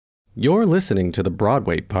You're listening to the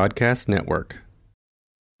Broadway Podcast Network.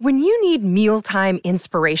 When you need mealtime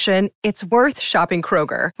inspiration, it's worth shopping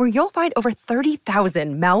Kroger, where you'll find over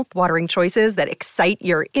 30,000 mouth-watering choices that excite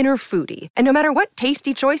your inner foodie. And no matter what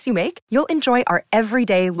tasty choice you make, you'll enjoy our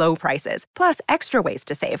everyday low prices, plus extra ways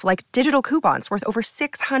to save, like digital coupons worth over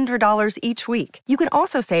 $600 each week. You can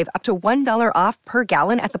also save up to $1 off per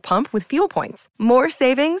gallon at the pump with fuel points. More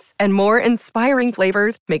savings and more inspiring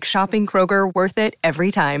flavors make shopping Kroger worth it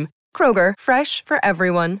every time. Kroger, fresh for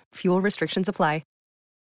everyone. Fuel restrictions apply.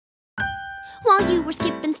 While you were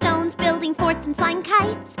skipping stones, building forts, and flying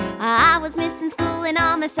kites, I was missing school and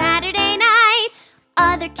all my Saturday nights.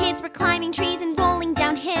 Other kids were climbing trees and rolling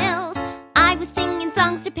down hills. I was singing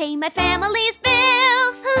songs to pay my family's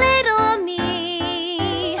bills. Little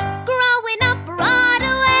me, growing up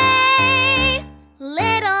Broadway.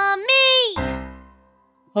 Little me.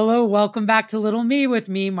 Hello, welcome back to Little Me with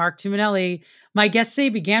me, Mark Tuminelli. My guest today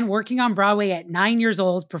began working on Broadway at 9 years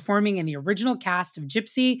old, performing in the original cast of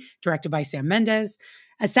Gypsy, directed by Sam Mendes,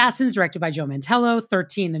 Assassins, directed by Joe Mantello,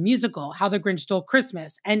 13, the musical, How the Grinch Stole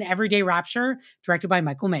Christmas, and Everyday Rapture, directed by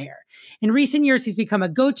Michael Mayer. In recent years, he's become a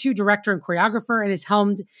go-to director and choreographer and has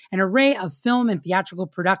helmed an array of film and theatrical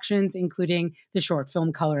productions, including the short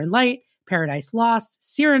film Color and Light, Paradise Lost,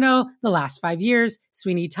 Cyrano, The Last 5 Years,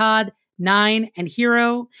 Sweeney Todd, Nine, and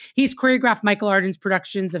Hero. He's choreographed Michael Arden's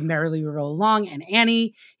productions of Merrily We Roll Along and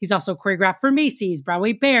Annie. He's also choreographed for Macy's,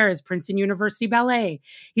 Broadway Bears, Princeton University Ballet.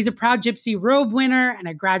 He's a proud Gypsy Robe winner and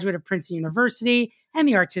a graduate of Princeton University and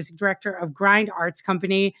the artistic director of Grind Arts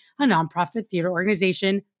Company, a nonprofit theater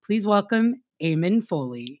organization. Please welcome Eamon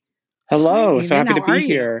Foley. Hello, Hi, so Eamon, happy to how are be you?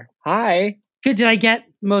 here. Hi. Good. Did I get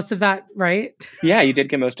most of that right? Yeah, you did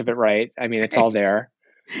get most of it right. I mean, it's all there.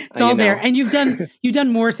 It's all there. And you've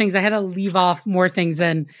done more things. I had to leave off more things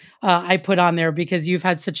than I put on there because you've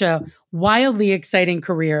had such a wildly exciting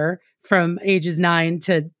career from ages 9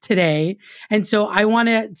 to today. And so I want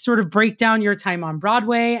to sort of break down your time on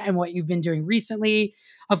Broadway and what you've been doing recently.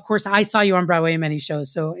 Of course, I saw you on Broadway in many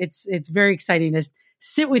shows, so it's very exciting to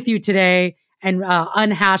sit with you today and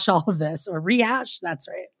unhash all of this, or rehash. That's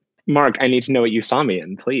right. Mark, I need to know what you saw me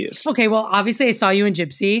in, please. Okay, well, obviously I saw you in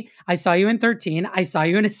Gypsy. I saw you in 13. I saw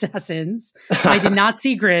you in Assassins. I did not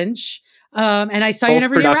see Grinch. And I saw you in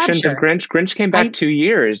Everyday productions Rapture. of Grinch. Grinch came back 2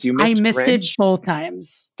 years. You missed I missed Grinch, it both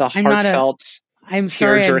times. the heartfelt, I'm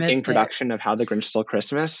sorry I tear-jerking missed production of How the Grinch Stole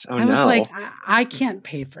Christmas. Oh, I was like, I can't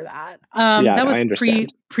pay for that. Yeah, that was I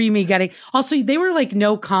understand. pre me getting. Also, they were like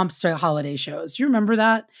no comps to holiday shows. You remember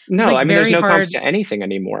that? No, like I mean, there's very no hard- comps to anything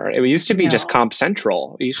anymore. It used to be just No. Comp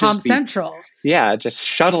Central. It used to Comp just be- Central. Yeah, just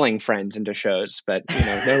shuttling friends into shows, but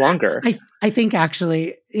no longer. I think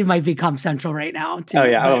actually it might be Comp Central right now too. Oh,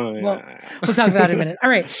 yeah. but Oh, yeah. We'll talk about that in a minute. All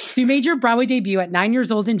right. So you made your Broadway debut at 9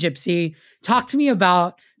 years old in Gypsy. Talk to me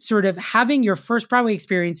about sort of having your first Broadway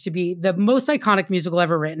experience to be the most iconic musical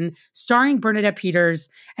ever written, starring Bernadette Peters.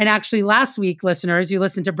 And actually last week, listeners, you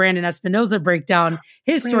listened to Brandon Espinoza break down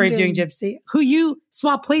his story of doing Gypsy, who you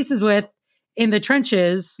swap places with in the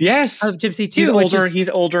trenches Yes. of Gypsy 2. He's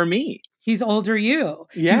older me. He's older you.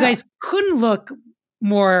 Yeah. You guys couldn't look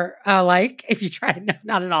more alike if you tried. No,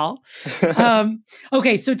 not at all.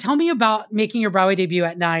 Okay, so tell me about making your Broadway debut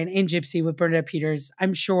at 9 in Gypsy with Bernadette Peters.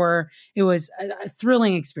 I'm sure it was a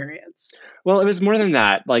thrilling experience. Well, it was more than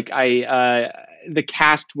that. Like the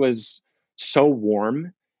cast was so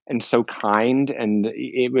warm and so kind, and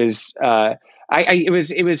it was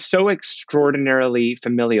it was so extraordinarily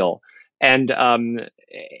familial. And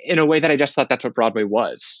in a way that I just thought that's what Broadway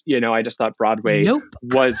was. I just thought Broadway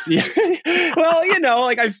was, well,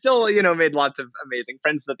 like I've still, made lots of amazing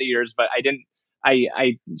friends throughout the years, but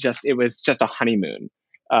it was just a honeymoon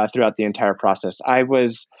throughout the entire process. I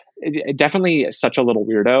was definitely such a little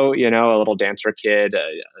weirdo, a little dancer kid, a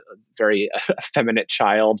very effeminate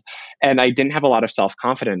child. And I didn't have a lot of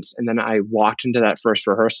self-confidence. And then I walked into that first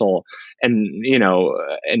rehearsal and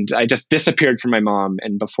I just disappeared from my mom.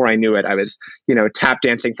 And before I knew it, I was, tap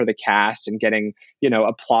dancing for the cast and getting,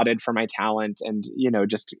 applauded for my talent. And,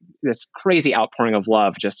 just this crazy outpouring of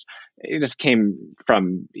love it just came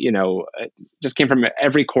from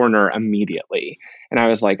every corner immediately. And I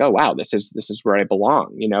was like, oh, wow, this is where I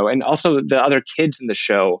belong, and also the other kids in the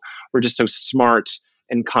show were just so smart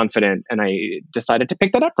and confident. And I decided to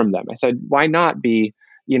pick that up from them. I said, why not be,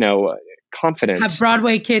 confident? Have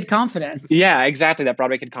Broadway kid confidence. Yeah, exactly. That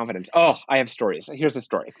Broadway kid confidence. Oh, I have stories. Here's a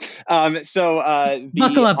story.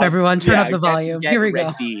 Buckle up, everyone. Turn up the volume. Get Here we go.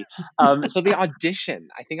 ready. So the audition,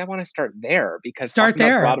 I think I want to start there because Start talking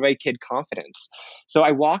about there. Broadway kid confidence. So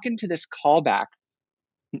I walk into this callback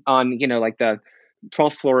on, like the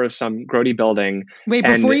 12th floor of some grody building. Wait,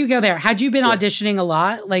 before you go there, had you been auditioning a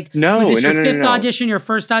lot? Like, no, was this your no, fifth audition, your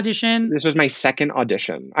first audition? This was my second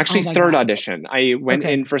audition. Actually, third audition. I went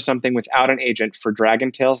in for something without an agent for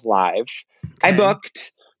Dragon Tales Live. Okay. I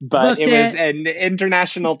booked, but it was an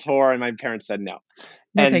international tour, and my parents said no.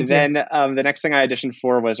 And then the next thing I auditioned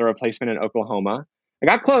for was a replacement in Oklahoma. I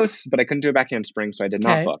got close, but I couldn't do a back handspring, so I did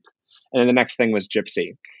not book. And then the next thing was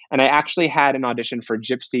Gypsy. And I actually had an audition for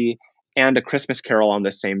Gypsy and A Christmas Carol on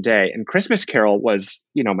the same day. And Christmas Carol was,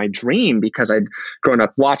 my dream because I'd grown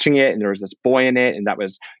up watching it and there was this boy in it. And that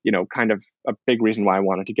was, kind of a big reason why I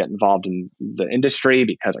wanted to get involved in the industry,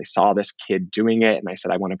 because I saw this kid doing it and I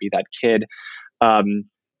said, I want to be that kid.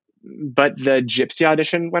 But the Gypsy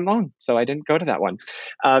audition went long, so I didn't go to that one.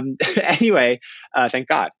 Anyway, thank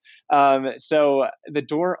God. So the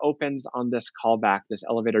door opens on this callback, this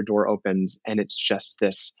elevator door opens, and it's just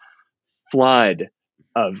this flood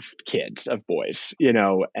of kids, of boys,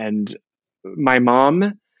 and my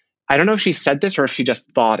mom, I don't know if she said this or if she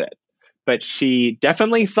just thought it, but she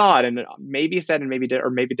definitely thought, and maybe said and maybe did, or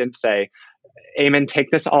maybe didn't say, Eamon, take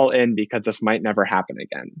this all in because this might never happen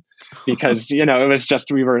again. Because, it was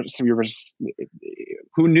just, we were,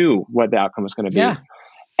 who knew what the outcome was going to be? Yeah.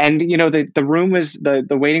 And, the room was, the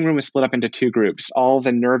waiting room was split up into two groups, all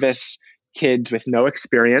the nervous kids with no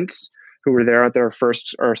experience who were there at their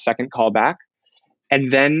first or second callback. And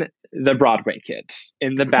then the Broadway kids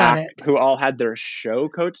in the back who all had their show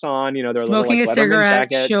coats on, their smoking little, a cigarette,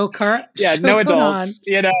 jackets. Yeah, no adults,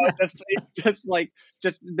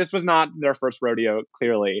 just this was not their first rodeo,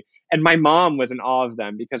 clearly. And my mom was in awe of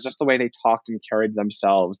them because just the way they talked and carried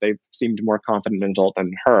themselves, they seemed more confident and adult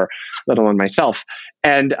than her, let alone myself.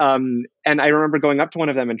 And I remember going up to one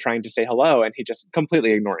of them and trying to say hello, and he just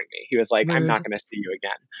completely ignoring me. He was like, "I'm not going to see you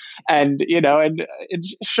again." And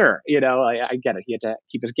sure, I get it. He had to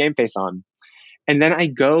keep his game face on. And then I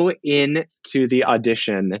go in to the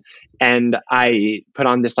audition and I put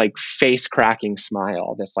on this like face cracking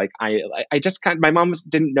smile. This like, I just my mom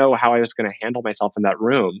didn't know how I was going to handle myself in that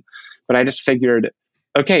room, but I just figured,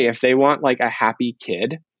 okay, if they want like a happy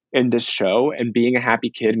kid in this show, and being a happy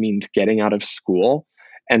kid means getting out of school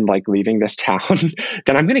and like leaving this town,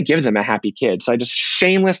 then I'm going to give them a happy kid. So I just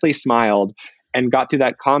shamelessly smiled and got through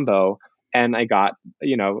that combo, and I got,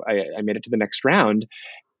 I made it to the next round.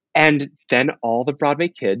 And then all the Broadway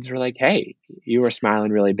kids were like, "Hey, you were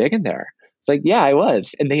smiling really big in there." It's like, yeah, I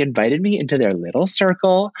was. And they invited me into their little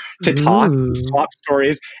circle to talk, swap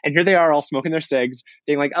stories. And here they are all smoking their cigs,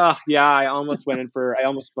 being like, "Oh, yeah, I almost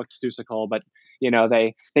booked Seussical, but,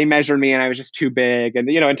 they measured me and I was just too big." And,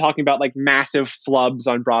 and talking about like massive flubs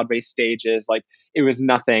on Broadway stages. Like it was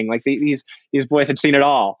nothing. Like these boys had seen it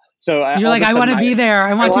all. So you're like, I want to be there.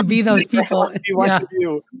 I want to be those people.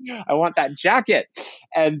 I want that jacket.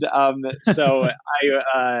 And so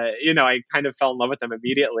I kind of fell in love with them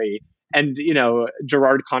immediately. And,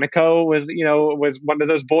 Gerard Conoco was one of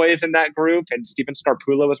those boys in that group. And Stephen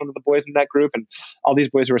Scarpula was one of the boys in that group. And all these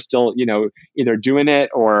boys who were still, either doing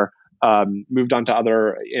it or moved on to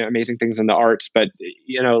other amazing things in the arts. But,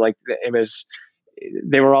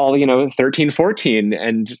 they were all, 13, 14,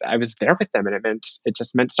 and I was there with them, and it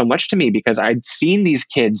just meant so much to me because I'd seen these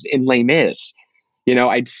kids in Les Mis,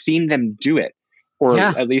 I'd seen them do it, or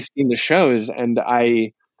at least seen the shows, and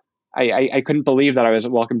I couldn't believe that I was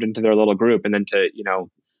welcomed into their little group, and then to,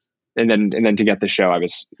 and then to get the show, I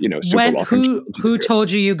was, super welcomed. Who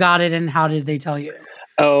told you got it, and how did they tell you?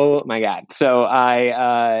 Oh my God! So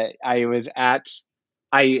I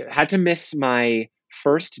had to miss my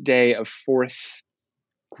first day of fourth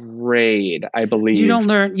grade, I believe.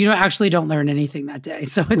 You actually don't learn anything that day,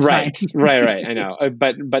 so it's right. fine. right. I know,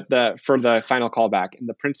 but for the final callback, and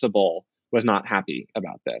the principal was not happy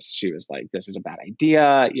about this. She was like, "This is a bad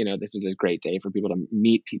idea. This is a great day for people to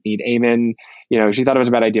meet Eamon." She thought it was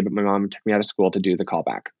a bad idea, but my mom took me out of school to do the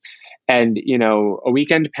callback, and a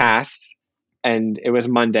weekend passed, and it was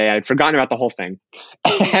Monday. I'd forgotten about the whole thing,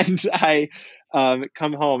 and I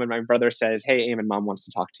come home, and my brother says, "Hey, Eamon, Mom wants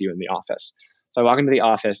to talk to you in the office." So I walk into the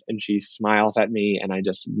office and she smiles at me, and I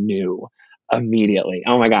just knew immediately,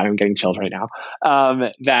 oh my God, I'm getting chilled right now,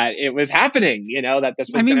 that it was happening, that this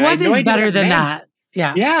was what is better than that?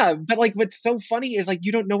 Yeah. Yeah. But like, what's so funny is like,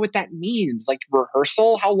 you don't know what that means. Like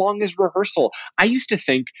rehearsal, how long is rehearsal? I used to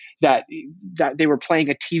think that they were playing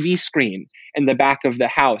a TV screen in the back of the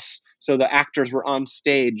house. So the actors were on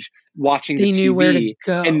stage watching the TV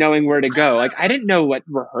and knowing where to go. Like I didn't know what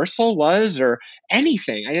rehearsal was or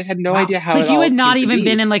anything. I just had no idea how. Like you had not even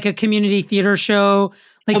been in like a community theater show.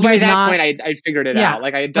 Like by that point, I figured it out.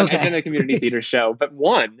 Like I'd done a community theater show, but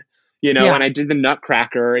one. Yeah. and I did the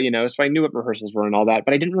Nutcracker, so I knew what rehearsals were and all that,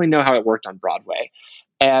 but I didn't really know how it worked on Broadway.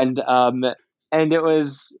 And it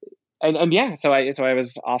was, and yeah, so I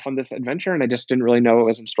was off on this adventure, and I just didn't really know what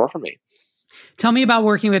was in store for me. Tell me about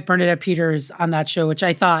working with Bernadette Peters on that show, which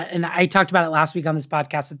I thought, and I talked about it last week on this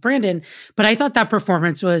podcast with Brandon, but I thought that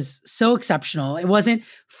performance was so exceptional. It wasn't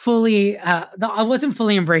fully, I wasn't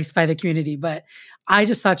fully embraced by the community, but I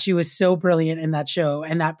just thought she was so brilliant in that show,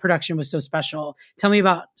 and that production was so special. Tell me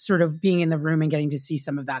about sort of being in the room and getting to see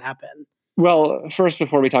some of that happen. Well, first,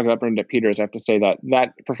 before we talk about Bernadette Peters, I have to say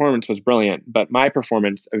that performance was brilliant, but my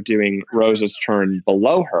performance of doing Rose's Turn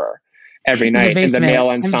below her every night in the male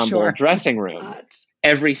ensemble dressing room,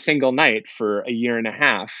 every single night for a year and a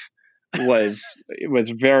half was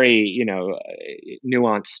very,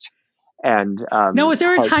 nuanced. And no, was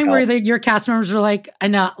there a time where your cast members were like,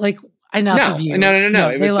 enough of you? No.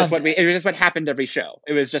 It was just what happened every show.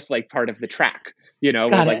 It was just like part of the track. It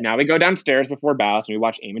was like, now we go downstairs before bows and we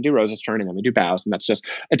watch Eamon do Rose's Turn, and then we do bows, and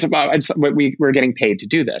it's what we're getting paid to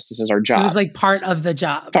do this. This is our job. It was like part of the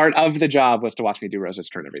job. Part of the job was to watch me do Rose's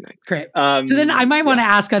Turn every night. Great. So then I might want to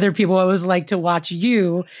ask other people what it was like to watch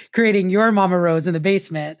you creating your Mama Rose in the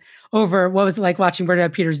basement over what was it like watching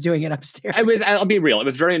Bernadette Peters doing it upstairs. I'll be real. It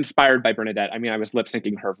was very inspired by Bernadette. I mean, I was lip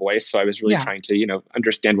syncing her voice, so I was really trying to,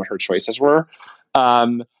 understand what her choices were.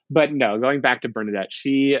 But no, going back to Bernadette,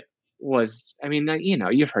 she was,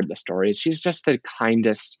 you've heard the stories. She's just the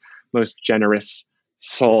kindest, most generous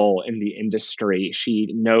soul in the industry.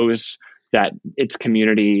 She knows that it's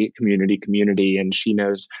community, and she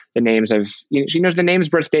knows the names,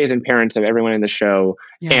 birthdays, and parents of everyone in the show,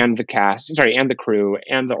 and the cast, and the crew,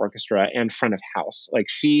 and the orchestra, and front of house. Like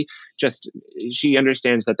she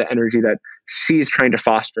understands that the energy that she's trying to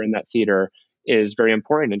foster in that theater is very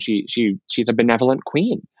important, and she's a benevolent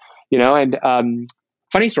queen, and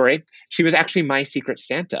funny story, she was actually my secret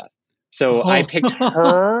Santa. So I picked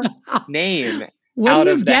her name. What do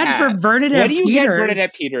you get for Bernadette Peters? What do you get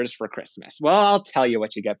Bernadette Peters for Christmas? Well, I'll tell you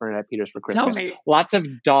what you get Bernadette Peters for Christmas. Tell me. Lots of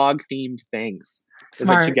dog-themed things.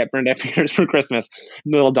 Smart. Is what you get Bernadette Peters for Christmas.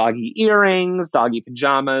 Little doggy earrings, doggy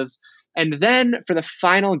pajamas. And then for the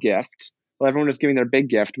final gift, while everyone was giving their big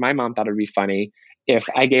gift, my mom thought it would be funny if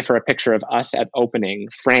I gave her a picture of us at opening,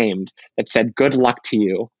 framed, that said, "Good luck to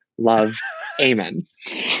you. Love, Eamon."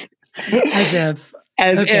 As if.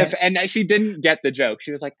 And she didn't get the joke.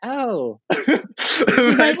 She was like, "Oh."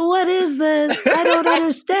 She's like, "What is this? I don't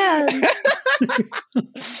understand."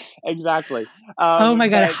 Exactly. Oh my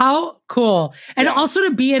God, how cool. And also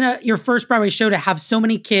to be in your first Broadway show, to have so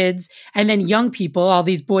many kids and then young people, all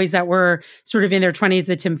these boys that were sort of in their 20s,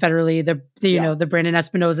 the Tim Federle, the Brandon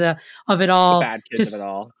Espinosa of it all. The bad kids of it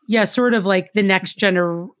all. Yeah, sort of like the next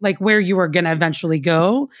like where you were going to eventually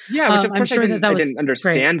go. Yeah, which of course I didn't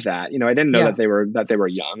understand that. I didn't know that they were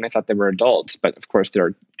young. I thought they were adults, but of course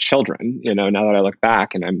they're children. Now that I look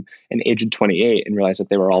back and I'm an aged 28 and realize that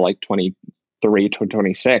they were all like 23 to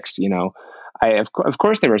 26, of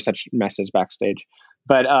course they were such messes backstage.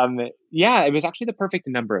 But it was actually the perfect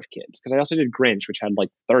number of kids, because I also did Grinch, which had like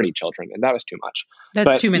 30 children, and that was too much.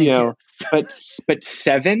 That's too many kids. But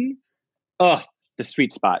 7, the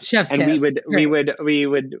sweet spot. Chef's and kiss. we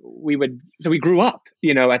would so we grew up,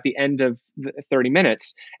 at the end of the 30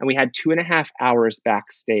 minutes, and we had 2.5 hours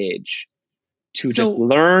backstage to just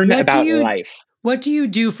learn about life. What do you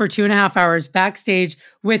do for 2.5 hours backstage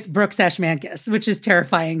with Brooks Ashmankis, which is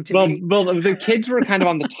terrifying to me? Well, the kids were kind of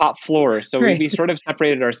on the top floor, so we sort of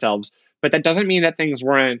separated ourselves. But that doesn't mean that things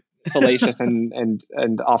weren't salacious and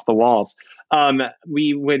off the walls.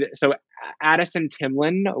 So Addison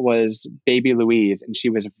Timlin was baby Louise, and she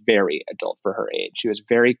was very adult for her age. She was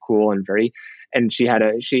very cool and she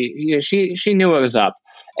knew what was up.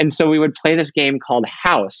 And so we would play this game called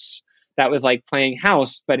House. That was like playing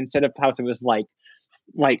house, but instead of house, it was like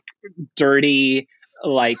dirty,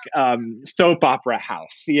 soap opera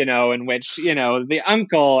house, in which, the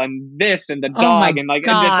uncle and this and the dog and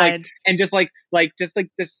just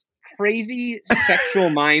this crazy sexual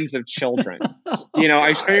minds of children.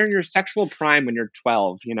 I share in your sexual prime when you're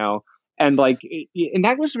 12, and and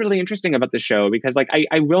that was really interesting about the show, because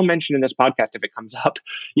I will mention in this podcast, if it comes up,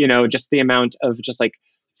 just the amount of just like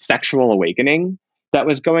sexual awakening that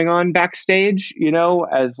was going on backstage,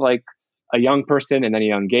 as like a young person and then a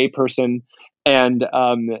young gay person. And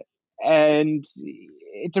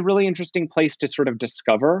it's a really interesting place to sort of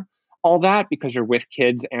discover all that, because you're with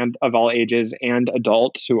kids and of all ages and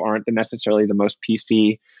adults who aren't necessarily the most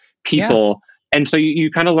PC people. Yeah. And so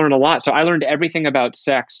you kind of learn a lot. So I learned everything about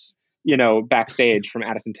sex, backstage from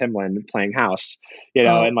Addison Timlin playing house,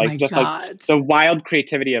 and like the wild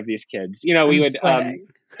creativity of these kids. We would,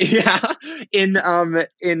 Yeah, in less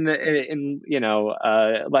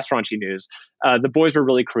raunchy news, the boys were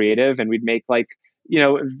really creative, and we'd make like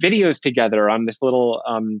videos together on this little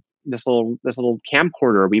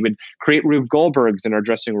camcorder. We would create Rube Goldbergs in our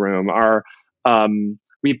dressing room.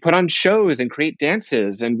 We'd put on shows and create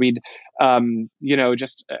dances, and we'd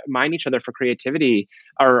just mine each other for creativity.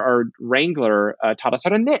 Our wrangler taught us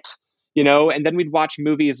how to knit. And then we'd watch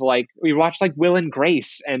movies like Will and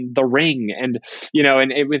Grace and The Ring, and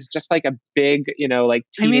and it was just like a big like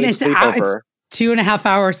teenage sleepover. It's 2.5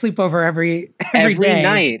 hour sleepover every day.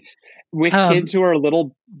 Night with kids who are a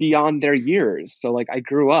little beyond their years. So like I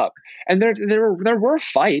grew up, and there were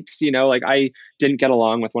fights. Like I didn't get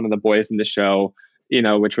along with one of the boys in the show.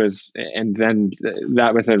 Which was, and then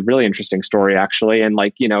that was a really interesting story actually. And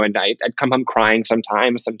like, and I'd come home crying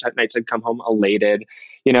sometimes. Some nights I'd come home elated.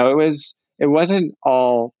 It wasn't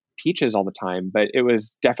all peaches all the time, but it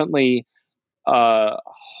was definitely a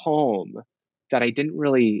home that I didn't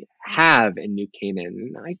really have in New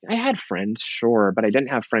Canaan. I had friends, sure, but I didn't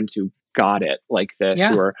have friends who got it like this,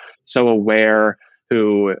 who were so aware,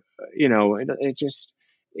 who, we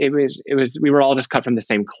were all just cut from the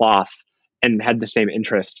same cloth and had the same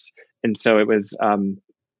interests. And so it was, it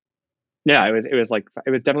was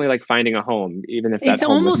definitely like finding a home, even if it's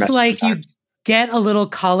home was almost like you get a little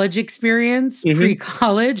college experience,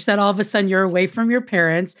 pre-college, that all of a sudden you're away from your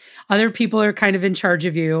parents. Other people are kind of in charge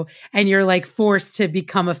of you, and you're like forced to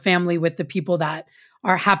become a family with the people that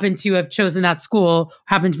happen to have chosen that school,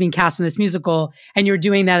 happen to be cast in this musical, and you're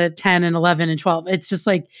doing that at 10 and 11 and 12. It's just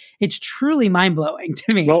like, it's truly mind-blowing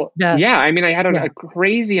to me. Well, I mean, I had a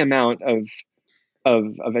crazy amount of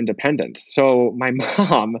independence. So my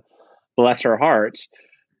mom, bless her heart,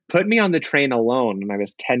 put me on the train alone when I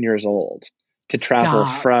was 10 years old to travel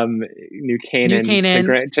from New Canaan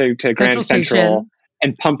to Grand Central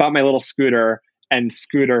and pump out my little scooter and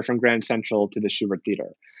scooter from Grand Central to the Shubert Theater.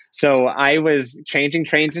 So I was changing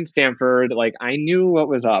trains in Stamford. Like I knew what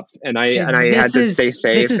was up, and I had to stay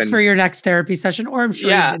safe. This is for your next therapy session, or I'm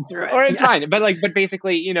sure you've been through it. Or it's fine. But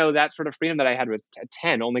basically, that sort of freedom that I had with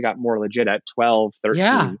 10 only got more legit at 12, 13.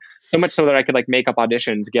 Yeah. So much so that I could like make up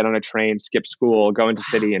auditions, get on a train, skip school, go into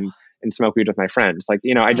city and smoke weed with my friends. Like,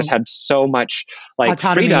 I just had so much like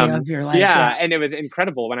autonomy freedom of your life. Yeah. And it was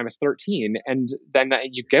incredible when I was 13. And then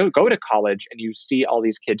you go to college and you see all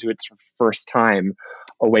these kids who it's their first time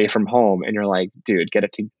away from home. And you're like, dude, get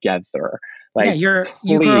it together. Like,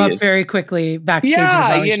 you grow up very quickly backstage.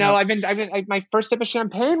 Yeah, my first sip of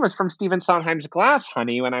champagne was from Stephen Sondheim's glass,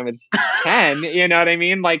 honey, when I was 10. You know what I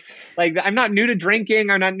mean? Like I'm not new to drinking.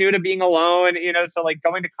 I'm not new to being alone. So like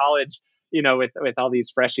going to college, with all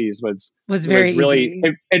these freshies was very really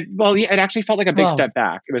easy. It actually felt like a big step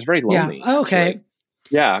back. It was very lonely. Yeah. Okay. Actually.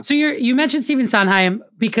 Yeah. So you mentioned Stephen Sondheim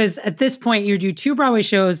because at this point you do 2 Broadway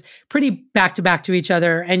shows pretty back to back to each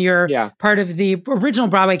other, and you're part of the original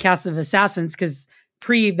Broadway cast of Assassins, because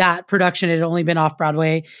pre that production it had only been off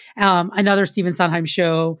Broadway. Another Stephen Sondheim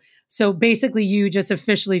show. So basically, you just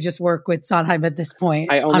officially just work with Sondheim at this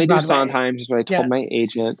point. I only do Sondheim, just what I told my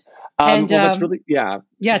agent. That's really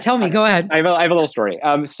Yeah, tell me. Go ahead. I have a little story.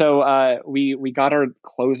 So we got our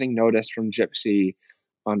closing notice from Gypsy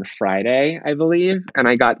on Friday, I believe, and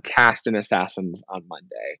I got cast in Assassins on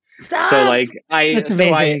Monday. Stop! So like that's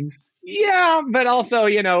amazing. But also,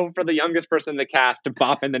 for the youngest person in the cast to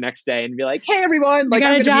bop in the next day and be like, "Hey, everyone! Like,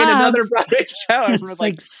 I'm going to be in another Broadway show." It's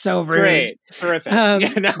like so rude. Great, terrific.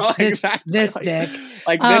 This dick.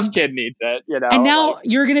 Like this kid needs it. And now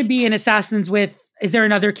you're going to be in Assassins with. Is there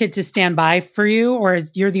another kid to stand by for you, or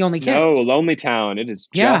you're the only kid? No, Lonely Town. It is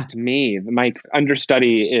just me. My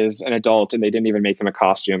understudy is an adult, and they didn't even make him a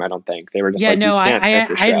costume, I don't think. They were just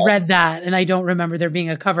I read that, and I don't remember there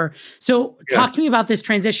being a cover. So talk to me about this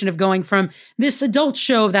transition of going from this adult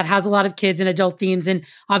show that has a lot of kids and adult themes, and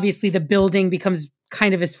obviously the building becomes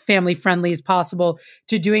kind of as family friendly as possible,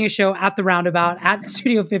 to doing a show at the Roundabout at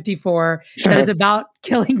Studio 54 that is about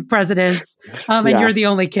killing presidents, and you're the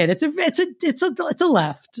only kid. It's a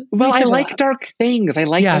left. Well, I like dark things. I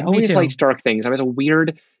always liked dark things. I was a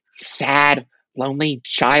weird, sad, lonely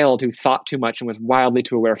child who thought too much and was wildly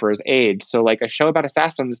too aware for his age. So like a show about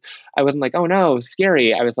assassins, I wasn't like, oh no,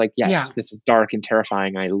 scary. I was like, yes, this is dark and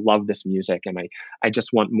terrifying. I love this music and I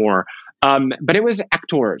just want more. But it was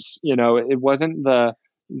actors, it wasn't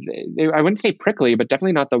I wouldn't say prickly, but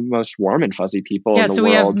definitely not the most warm and fuzzy people in the world. So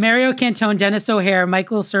we have Mario Cantone, Dennis O'Hare,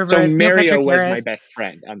 Michael Cerveris, so Neil Patrick was Harris. My best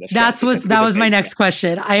friend on the show. That was my next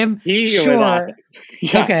question. I am sure. Was awesome.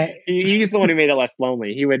 Yeah. Okay. He's the one who made it less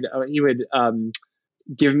lonely. He would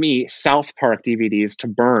give me South Park DVDs to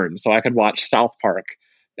burn so I could watch South Park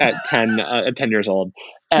at 10 years old.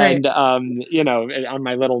 And, you know, on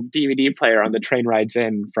my little DVD player on the train rides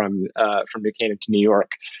in from New Canaan to New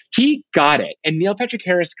York, he got it. And Neil Patrick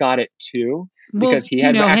Harris got it too, because he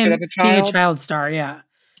had acted as a child. Being a child star, yeah.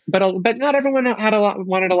 But not everyone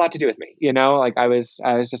wanted a lot to do with me, you know, like I was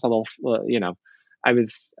just a little, you know, I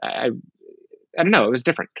don't know, it was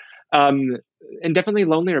different. And definitely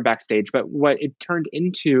lonelier backstage. But what it turned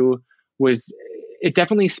into was, it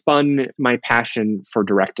definitely spun my passion for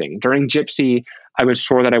directing. During Gypsy, I was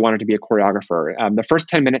sure that I wanted to be a choreographer. The first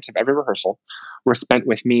 10 minutes of every rehearsal were spent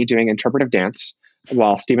with me doing interpretive dance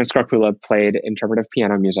while Steven Scarpula played interpretive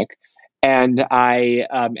piano music. And I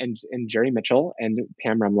and Jerry Mitchell and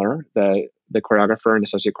Pam Remler, the choreographer and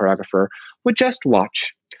associate choreographer, would just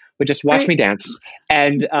watch me dance.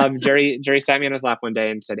 And Jerry sat me on his lap one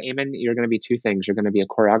day and said, "Eamon, you're going to be two things. You're going to be a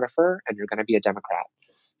choreographer and you're going to be a Democrat,"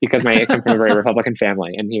 because I come from a very Republican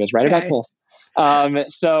family, and he was right about both.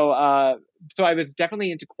 So I was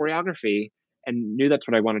definitely into choreography and knew that's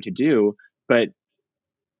what I wanted to do, but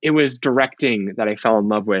it was directing that I fell in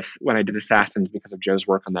love with when I did Assassins because of Joe's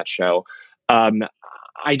work on that show.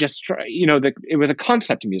 I just, you know, it was a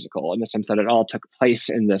concept musical in the sense that it all took place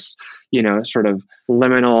in this, you know, sort of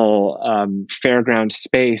liminal fairground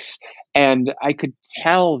space. And I could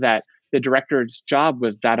tell that the director's job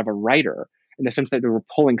was that of a writer, in the sense that they were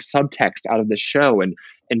pulling subtext out of the show and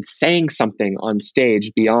saying something on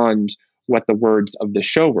stage beyond what the words of the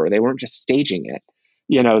show were. They weren't just staging it.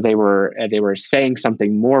 You know, they were saying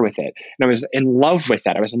something more with it. And I was in love with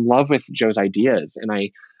that. I was in love with Joe's ideas, and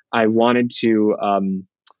I wanted to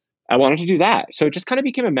do that. So it just kind of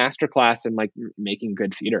became a masterclass in like making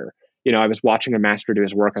good theater. You know, I was watching a master do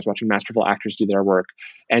his work. I was watching masterful actors do their work,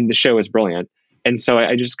 and the show was brilliant. And so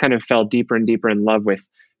I just kind of fell deeper and deeper in love with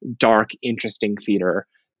dark, interesting theater,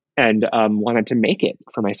 and wanted to make it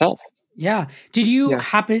for myself. Yeah. Did you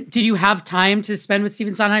have time to spend with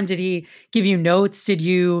Stephen Sondheim? Did he give you notes? Did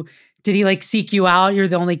he like seek you out? You're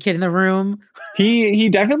the only kid in the room. He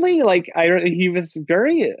definitely he was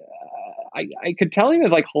very, I could tell he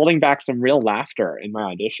was like holding back some real laughter in my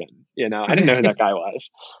audition. You know, I didn't know who that guy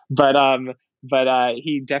was, but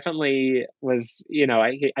he definitely was, you know,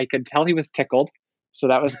 I could tell he was tickled. So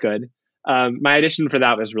that was good. My audition for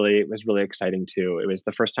that was really exciting too. It was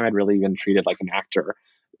the first time I'd really been treated like an actor.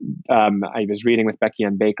 I was reading with Becky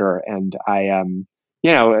Ann Baker, and I,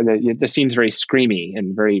 you know, the scene's very screamy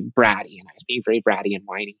and very bratty, and I was being very bratty and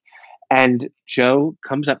whiny. And Joe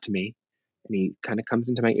comes up to me, and he kind of comes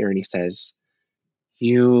into my ear, and he says,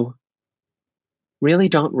 "You really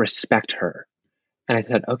don't respect her." And I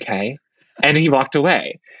said, "Okay." And he walked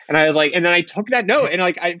away, and I was like, and then I took that note, and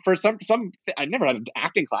like I never had an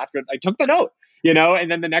acting class, but I took the note, you know, and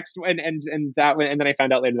then the next one, and then I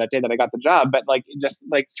found out later that day that I got the job. But like, just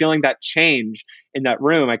like feeling that change in that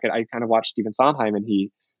room, I kind of watched Stephen Sondheim, and he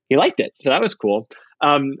liked it. So that was cool.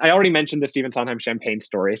 I already mentioned the Stephen Sondheim champagne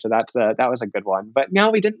story. So that was a good one, but no,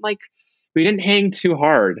 we didn't hang too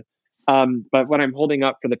hard. But what I'm holding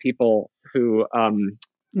up for the people who,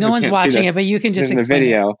 no one's watching it, but you can just explain the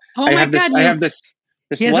video. It. Oh my God. I have this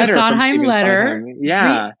he has letter a Sondheim letter. Sondheim.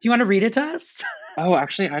 Yeah. Do you want to read it to us? Oh,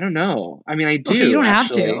 actually, I don't know. I mean, I do. Okay, you don't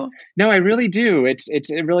actually. have to. No, I really do. It's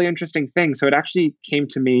a really interesting thing. So it actually came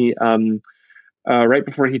to me right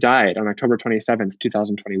before he died on October 27th,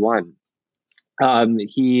 2021.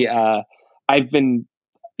 I've been,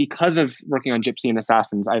 because of working on Gypsy and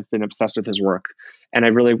Assassins, I've been obsessed with his work, and I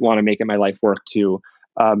really want to make it my life work to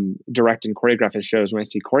direct and choreograph his shows. When I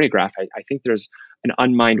see choreograph, I think there's an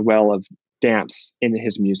unmined well of dance in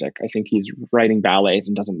his music. I think he's writing ballets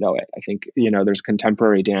and doesn't know it. I think, you know, there's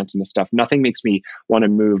contemporary dance and stuff. Nothing makes me want to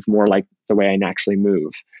move more like the way I naturally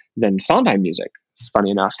move than Sondheim music. It's funny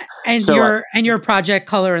enough. And so, your project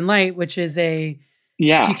Color and Light, which is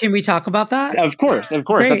can we talk about that? Of course. That's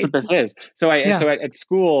what this is. So at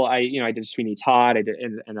school, I did Sweeney Todd. I did,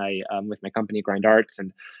 and I with my company Grind Arts,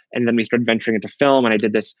 and then we started venturing into film, and I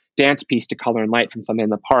did this dance piece to Color and Light from Sunday in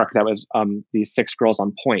the Park. That was these 6 girls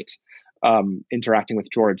on point, interacting with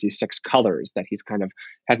George, these 6 colors that he's kind of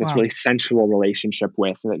has this really sensual relationship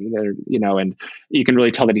with, you know, and you can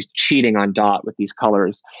really tell that he's cheating on Dot with these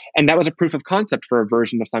colors. And that was a proof of concept for a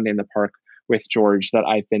version of Sunday in the Park with George that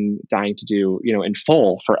I've been dying to do, you know, in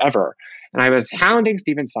full forever. And I was hounding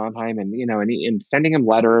Stephen Sondheim, and, you know, and sending him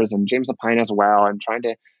letters, and James Lapine as well, and trying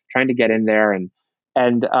to get in there. And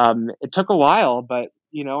it took a while, but,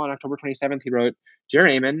 you know, on October 27th, he wrote, "Dear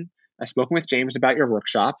Eamon, I've spoken with James about your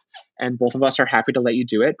workshop, and both of us are happy to let you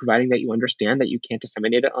do it, providing that you understand that you can't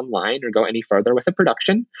disseminate it online or go any further with the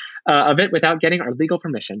production of it without getting our legal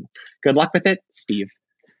permission. Good luck with it, Steve."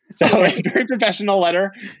 So like very professional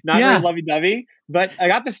letter, not very lovey-dovey, but I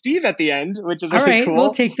got the Steve at the end, which is really cool.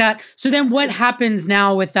 We'll take that. So then what happens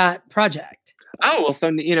now with that project? Oh, well, so,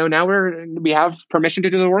 now we have permission to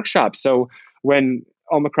do the workshop. So when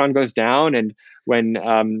Omicron goes down and when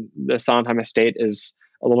the Sondheim estate is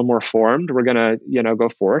a little more formed, we're going to, go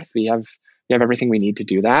forth. We have everything we need to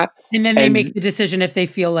do that. And then they make the decision if they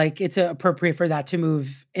feel like it's appropriate for that to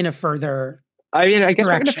move in a further I guess direction.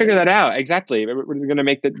 We're going to figure that out. Exactly. We're going to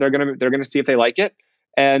make that. They're going to see if they like it,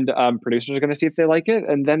 and producers are going to see if they like it,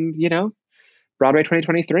 and then Broadway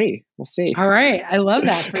 2023. We'll see. All right, I love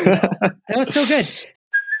that for you. That was so good.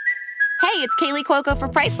 Hey, it's Kaylee Cuoco for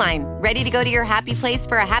Priceline. Ready to go to your happy place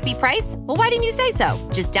for a happy price? Well, why didn't you say so?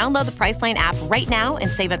 Just download the Priceline app right now and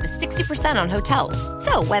save up to 60% on hotels.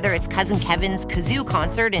 So whether it's Cousin Kevin's Kazoo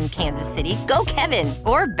Concert in Kansas City, go Kevin,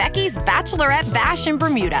 or Becky's Bachelorette Bash in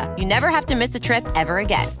Bermuda, you never have to miss a trip ever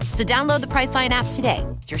again. So download the Priceline app today.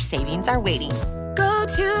 Your savings are waiting. Go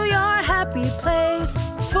to your happy place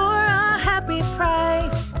for a happy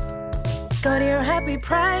price. Go to your happy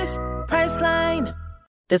price, Priceline.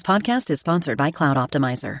 This podcast is sponsored by Cloud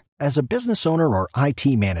Optimizer. As a business owner or IT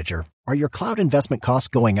manager, are your cloud investment costs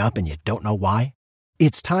going up and you don't know why?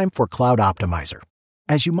 It's time for Cloud Optimizer.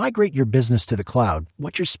 As you migrate your business to the cloud,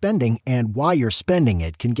 what you're spending and why you're spending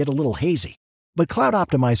it can get a little hazy. But Cloud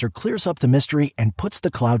Optimizer clears up the mystery and puts the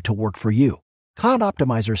cloud to work for you. Cloud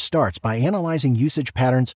Optimizer starts by analyzing usage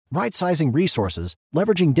patterns, right-sizing resources,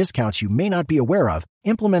 leveraging discounts you may not be aware of,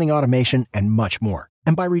 implementing automation, and much more.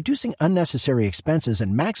 And by reducing unnecessary expenses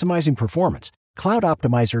and maximizing performance, Cloud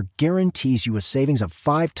Optimizer guarantees you a savings of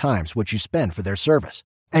 5 times what you spend for their service.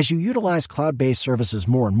 As you utilize cloud-based services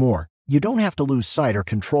more and more, you don't have to lose sight or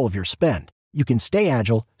control of your spend. You can stay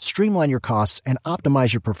agile, streamline your costs, and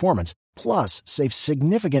optimize your performance, plus save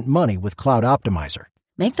significant money with Cloud Optimizer.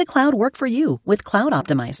 Make the cloud work for you with Cloud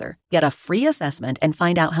Optimizer. Get a free assessment and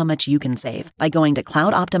find out how much you can save by going to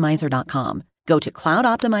cloudoptimizer.com. Go to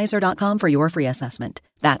cloudoptimizer.com for your free assessment.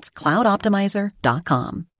 That's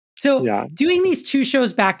cloudoptimizer.com. So doing these 2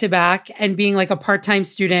 shows back to back and being like a part-time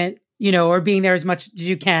student, or being there as much as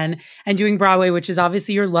you can, and doing Broadway, which is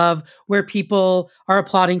obviously your love, where people are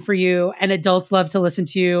applauding for you and adults love to listen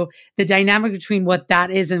to you. The dynamic between what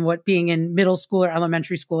that is and what being in middle school or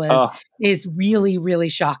elementary school is really, really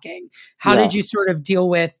shocking. How did you sort of deal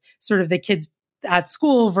with sort of the kids at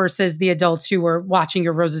school versus the adults who were watching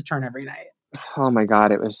your roses turn every night? Oh my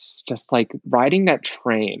God. It was just like riding that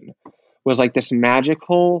train was like this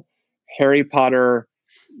magical Harry Potter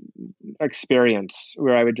experience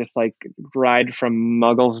where I would just like ride from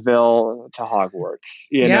Mugglesville to Hogwarts,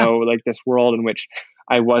 like this world in which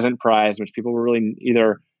I wasn't prized, which people were really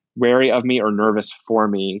either wary of me or nervous for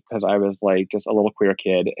me because I was like just a little queer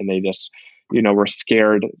kid, and they just, were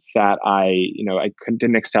scared that I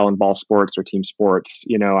didn't excel in ball sports or team sports.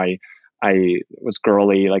 I was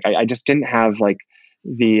girly. Like I just didn't have like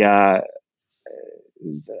the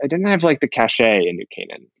cachet in New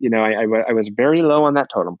Canaan. I was very low on that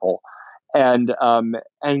totem pole. And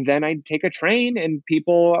then I'd take a train and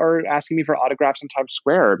people are asking me for autographs in Times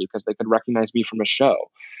Square because they could recognize me from a show.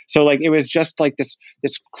 So like, it was just like this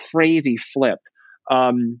crazy flip.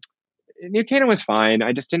 New Canaan was fine.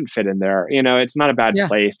 I just didn't fit in there. It's not a bad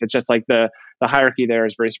place. It's just like the hierarchy there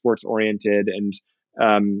is very sports oriented, and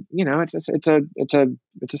it's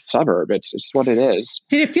a suburb. It's just what it is.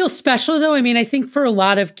 Did it feel special though? I mean, I think for a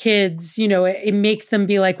lot of kids, it makes them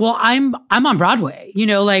be like, well, I'm on Broadway,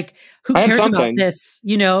 like who cares about this?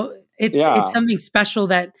 It's something special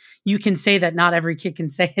that you can say that not every kid can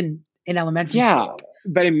say in elementary school.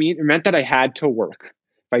 But it meant that I had to work.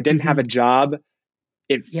 If I didn't have a job,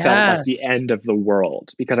 it felt like the end of the world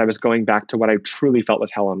because I was going back to what I truly felt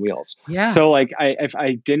was hell on wheels. Yeah. So like if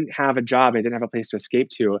I didn't have a job, I didn't have a place to escape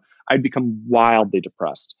to, I'd become wildly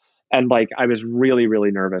depressed. And like, I was really,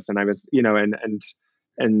 really nervous, and I was,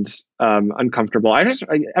 uncomfortable.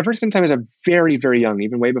 Ever since I was a very, very young,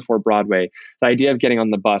 even way before Broadway, the idea of getting on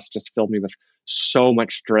the bus just filled me with so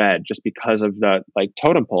much dread just because of the like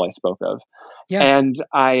totem pole I spoke of. Yeah.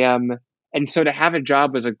 And so to have a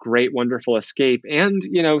job was a great, wonderful escape, and,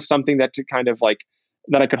 something that to kind of like,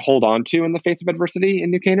 that I could hold on to in the face of adversity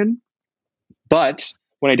in New Canaan. But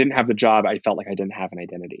when I didn't have the job, I felt like I didn't have an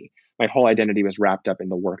identity. My whole identity was wrapped up in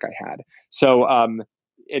the work I had. So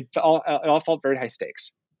it all felt very high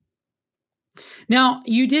stakes. Now,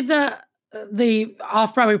 you did the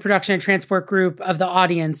off-Broadway production and transport group of The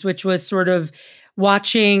Audience, which was sort of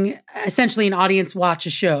watching, essentially an audience watch a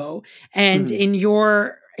show. And in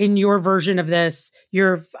your version of this,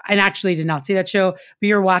 and actually did not see that show, but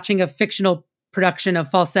you're watching a fictional production of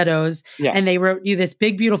Falsettos, Yes. and they wrote you this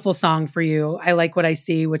big, beautiful song for you. I Like What I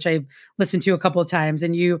See, which I've listened to a couple of times.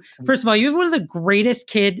 And you, first of all, you have one of the greatest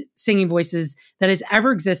kid singing voices that has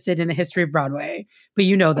ever existed in the history of Broadway. But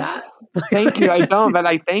you know that. Thank you. I don't, but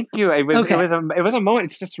I thank you. It was Okay. it was a moment.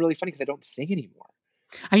 It's just really funny because I don't sing anymore.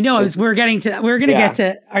 I know. We're going to get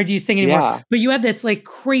to, do you sing anymore? Yeah. But you had this like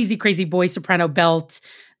crazy, crazy boy soprano belt,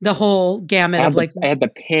 the whole gamut of like, I had the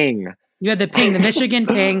ping. you had the ping, the Michigan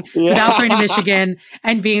ping, without going to Michigan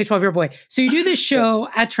and being a 12-year-old boy. So you do this show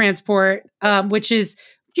at Transport, which is,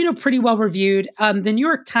 pretty well reviewed. The New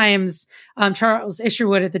York Times, Charles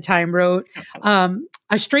Isherwood at the time wrote,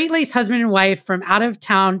 a straight-laced husband and wife from out of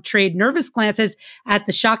town trade nervous glances at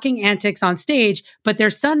the shocking antics on stage, but their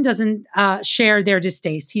son doesn't share their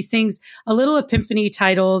distaste. He sings a little epiphany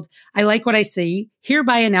titled, I Like What I See,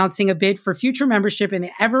 hereby announcing a bid for future membership in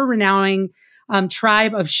the ever-renowned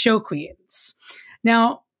tribe of show queens.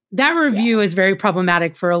 Now, that review is very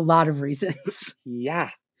problematic for a lot of reasons.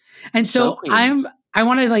 Yeah. And so I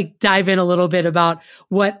want to like dive in a little bit about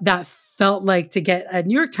what that felt like to get a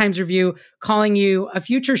New York Times review calling you a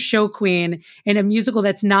future show queen in a musical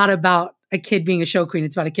that's not about a kid being a show queen.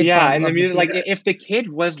 It's about a kid. Yeah, and the music, like if the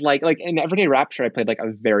kid was like in Everyday Rapture, I played like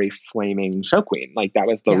a very flaming show queen. Like that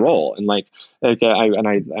was the role, and I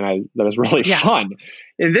that was really fun.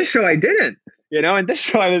 In this show, I didn't. In this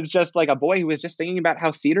show, I was just like a boy who was just singing about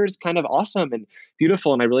how theater is kind of awesome and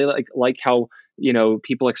beautiful, and I really like how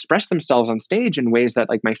people express themselves on stage in ways that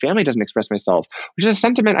like my family doesn't express myself, which is a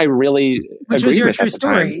sentiment I really which was your true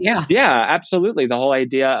story. Yeah, absolutely. The whole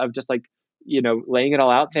idea of just like laying it all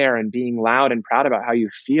out there and being loud and proud about how you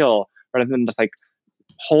feel, rather than just like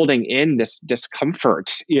holding in this discomfort,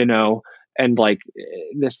 and like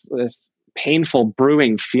this painful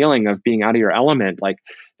brewing feeling of being out of your element. Like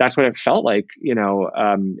that's what it felt like, in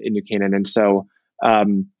New Canaan. And so,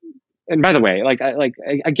 and by the way,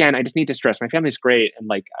 again, I just need to stress my family's great. And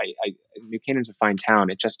like, New Canaan's a fine town.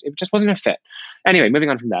 It just wasn't a fit. Anyway, moving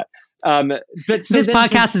on from that. But this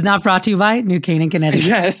podcast is not brought to you by New Canaan, Connecticut.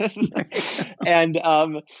 Yes.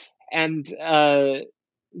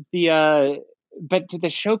 But the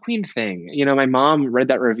show queen thing, my mom read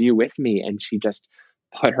that review with me and she just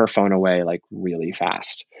put her phone away like really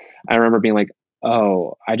fast. I remember being like,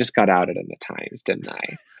 oh, I just got outed in the Times, didn't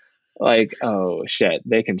I? Like, oh shit,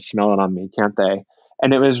 they can smell it on me, can't they?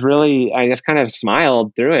 And it was really, I just kind of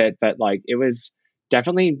smiled through it, but like, it was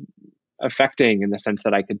definitely affecting in the sense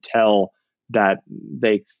that I could tell that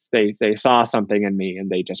they saw something in me and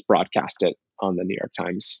they just broadcast it on the New York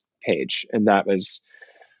Times page. And that was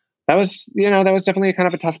definitely kind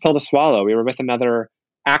of a tough pill to swallow. We were with another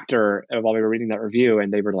actor while we were reading that review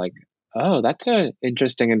and they were like, oh, that's an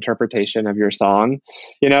interesting interpretation of your song,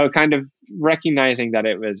 kind of recognizing that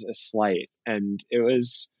it was a slight. And it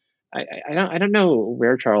was, I don't know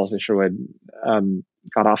where Charles Isherwood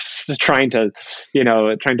got off trying to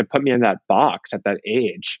put me in that box at that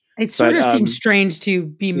age. It sort of seems strange to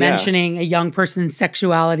be mentioning a young person's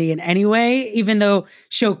sexuality in any way, even though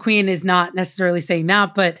show queen is not necessarily saying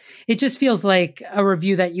that, but it just feels like a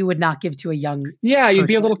review that you would not give to a young you'd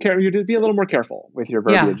be a little you'd be a little more careful with your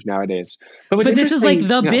verbiage nowadays. But this is like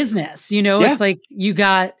the business, it's like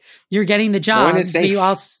you're getting the jobs, but you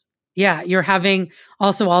also you're having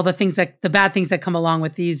also all the bad things that come along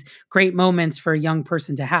with these great moments for a young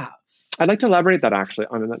person to have. I'd like to elaborate actually.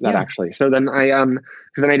 So then I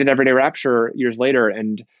did Everyday Rapture years later,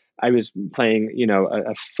 and I was playing,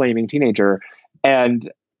 a flaming teenager, and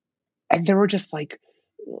there were just like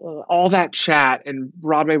all that chat and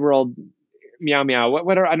Broadway World, meow meow.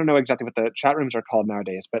 What I don't know exactly what the chat rooms are called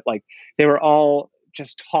nowadays, but like they were all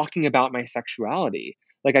just talking about my sexuality.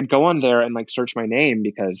 Like I'd go on there and like search my name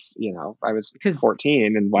because I was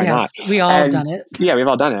 14 and why not? We all have done it. Yeah, we've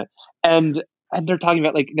all done it, and they're talking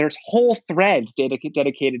about like there's whole threads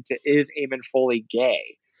dedicated to is Eamon Foley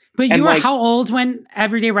gay. But you were how old when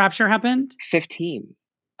Everyday Rapture happened? 15.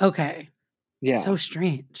 Okay. Yeah. So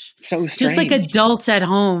strange. Just like adults at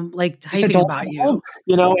home, like typing about you.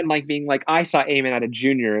 And like being like, I saw Eamon at a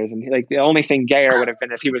juniors and like the only thing gayer would have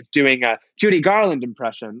been if he was doing a Judy Garland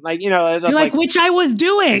impression. Like, you're like, which I was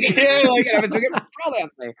doing. Yeah, like I was doing it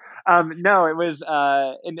brilliantly. No, it was,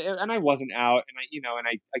 and I wasn't out. And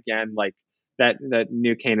I again, like that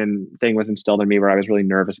New Canaan thing was instilled in me where I was really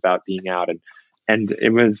nervous about being out. And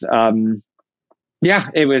it was,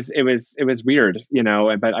 it was weird,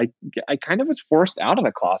 but I kind of was forced out of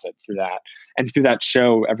the closet through that and through that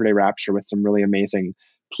show, Everyday Rapture, with some really amazing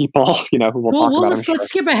people, who we'll talk about. Let's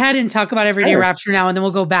skip ahead and talk about Everyday Rapture now, and then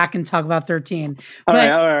we'll go back and talk about 13. All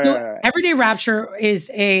right. Everyday Rapture is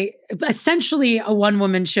essentially a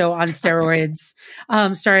one-woman show on steroids,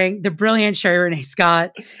 starring the brilliant Sherry Renee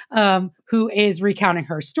Scott, who is recounting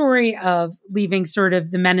her story of leaving sort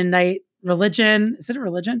of the Mennonite religion. Is it a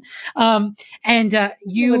religion?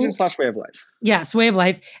 Religion/way of life. Yes, way of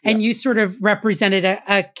life. And you sort of represented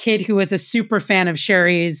a kid who was a super fan of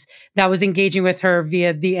Sherry's that was engaging with her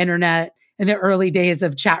via the internet in the early days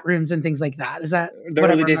of chat rooms and things like that. Is that the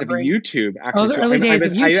early days of YouTube? Actually, the early days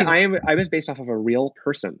of YouTube. I was based off of a real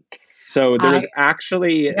person. So there was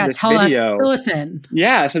actually this video. Listen.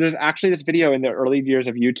 Yeah, so there's actually this video in the early years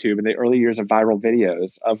of YouTube, in the early years of viral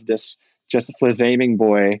videos, of this just flaming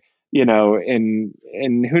boy, in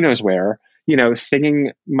who knows where,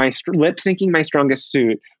 singing lip syncing My Strongest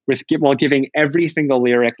Suit while giving every single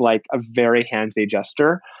lyric like a very handsy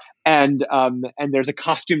gesture. And there's a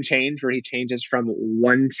costume change where he changes from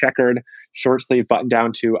one checkered short sleeve button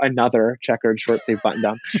down to another checkered short sleeve button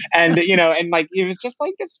down. And, and like, it was just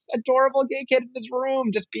like this adorable gay kid in his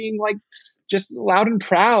room, just being like, just loud and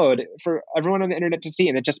proud for everyone on the internet to see.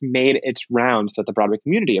 And it just made its rounds to the Broadway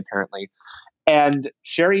community, apparently. And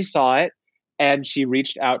Sherry saw it and she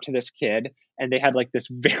reached out to this kid, and they had like this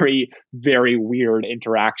very, very weird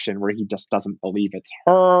interaction where he just doesn't believe it's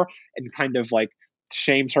her and kind of like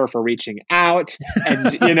shames her for reaching out, and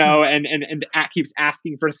and keeps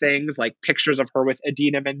asking for things like pictures of her with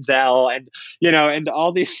Idina Menzel, and and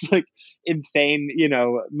all these like insane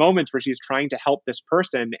moments where she's trying to help this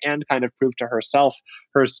person and kind of prove to herself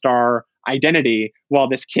her star identity, while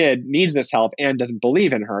this kid needs this help and doesn't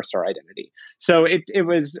believe in her star identity. So it's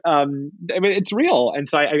real. And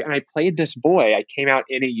so I played this boy. I came out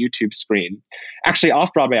in a YouTube screen. Actually,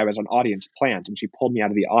 off Broadway, I was an audience plant, and she pulled me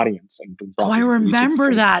out of the audience. And I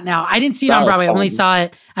remember that now. I didn't see it on Broadway. I only saw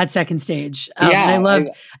it at Second Stage. And I loved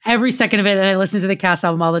every second of it. And I listened to the cast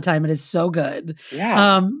album all the time. It is so good.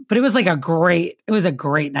 Yeah. But it was like a great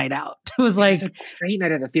night out. It was like a great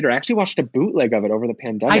night at the theater. I actually watched a bootleg of it over the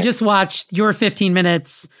pandemic. I just watched your 15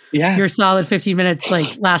 minutes, your solid 15 minutes,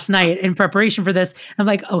 like last night in preparation for this. I'm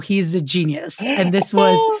like, oh, he's a genius. And this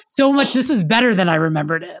was this was better than I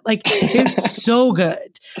remembered it. Like, it's so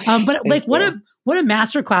good. But like, what a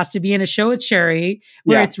masterclass to be in a show with Sherry,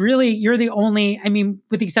 where it's really, you're the only,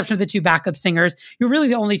 with the exception of the two backup singers, you're really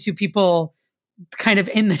the only two people kind of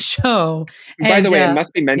in the show. By the way, it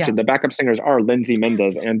must be mentioned, the backup singers are Lindsay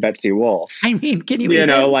Mendez and Betsy Wolfe. Can you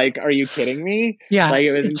like, are you kidding me? Yeah. Like,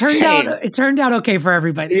 it turned out okay for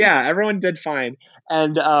everybody. Yeah, everyone did fine.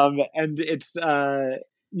 And it's and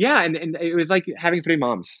it was like having three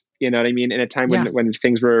moms, you know what I mean? In a time when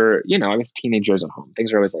things were, I was teenagers at home.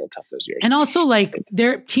 Things were always a little tough those years. And also, like,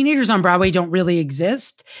 teenagers on Broadway don't really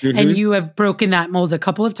exist. Mm-hmm. And you have broken that mold a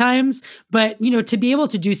couple of times. But, to be able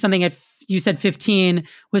to do something at, you said 15,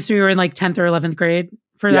 so you were in like 10th or 11th grade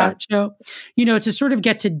for that show, to sort of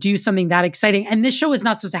get to do something that exciting. And this show was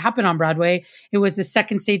not supposed to happen on Broadway. It was the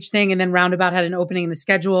Second Stage thing. And then Roundabout had an opening in the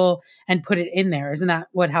schedule and put it in there. Isn't that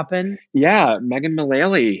what happened? Yeah. Megan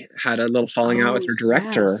Mullally had a little falling out with her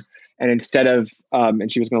director. Yes. And instead of,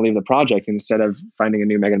 and she was going to leave the project, instead of finding a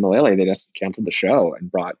new Megan Mullally, they just canceled the show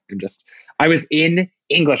I was in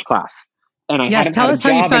English class. And tell us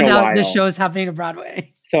how you found out the show is happening on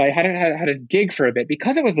Broadway. So I hadn't had a gig for a bit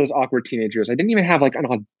because it was those awkward teenage years. I didn't even have like an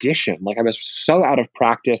audition. Like, I was so out of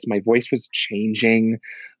practice. My voice was changing.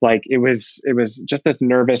 Like, it was just this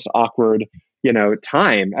nervous, awkward,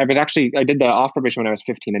 time. I did the off-Broadway show when I was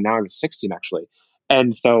 15, and now I was 16 actually.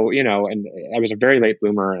 And so, and I was a very late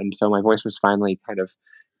bloomer. And so my voice was finally kind of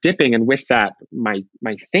dipping. And with that, my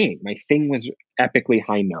thing was epically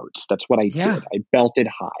high notes. That's what I did. I belted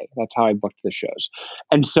high. That's how I booked the shows.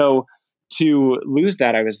 And so to lose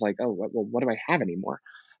that, I was like, oh, well, what do I have anymore?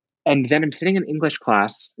 And then I'm sitting in English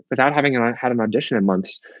class without having had an audition in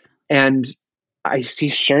months. And I see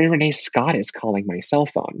Sherry Renee Scott is calling my cell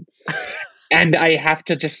phone. And I have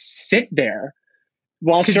to just sit there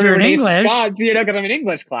while Sherry Renee Scott, because I'm in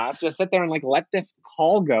English class, just sit there and like let this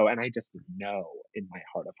call go. And I just know in my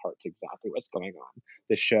heart of hearts exactly what's going on.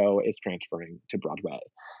 The show is transferring to Broadway.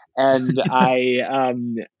 And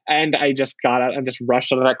I just got out and just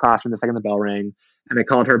rushed out of that classroom the second the bell rang. And I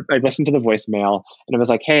called her, I listened to the voicemail, and it was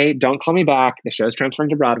like, hey, don't call me back. The show's transferring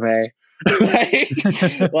to Broadway. we're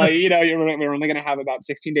only going to have about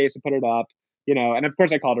 16 days to put it up, and of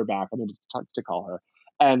course I called her back. I needed to call her.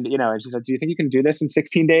 And, and she said, do you think you can do this in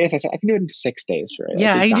 16 days? I said, I can do it in 6 days, Sherry.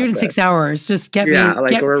 Yeah, I can do it in 6 hours. Just get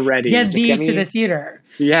we're ready. Get me to the theater.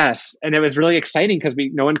 Yes. And it was really exciting because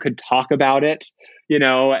no one could talk about it,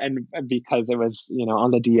 and because it was,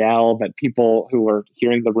 on the DL, but people who were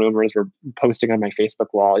hearing the rumors were posting on my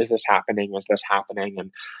Facebook wall, is this happening? Is this happening?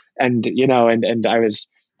 And I was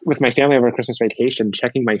with my family over Christmas vacation,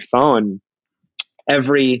 checking my phone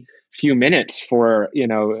every few minutes for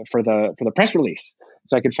the press release.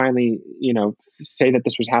 So I could finally, say that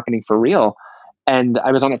this was happening for real. And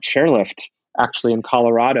I was on a chairlift actually in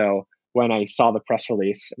Colorado when I saw the press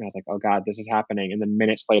release, and I was like, oh God, this is happening. And then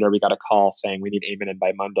minutes later, we got a call saying we need Eamon in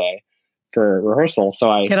by Monday for rehearsal. So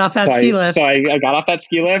I get off that ski lift. So I got off that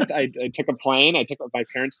ski lift. I took a plane. My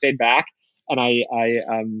parents stayed back, and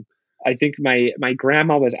I think my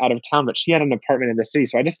grandma was out of town, but she had an apartment in the city.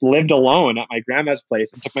 So I just lived alone at my grandma's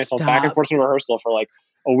place and took myself back and forth to rehearsal for like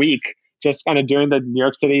a week, just kind of doing the New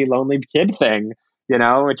York City lonely kid thing, and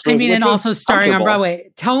also starring on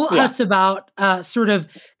Broadway. Tell us about sort of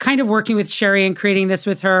kind of working with Sherry and creating this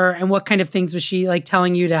with her, and what kind of things was she like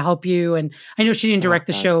telling you to help you? And I know she didn't direct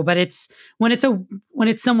the show, but when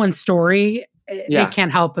it's someone's story, they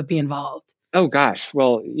can't help but be involved. Oh gosh.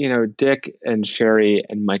 Well, Dick and Sherry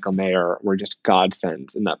and Michael Mayer were just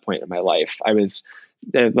godsends in that point in my life. I was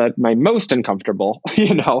my most uncomfortable,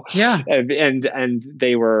 Yeah. And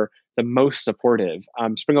they were the most supportive.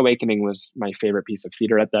 Spring Awakening was my favorite piece of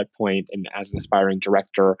theater at that point. And as an aspiring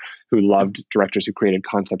director who loved directors who created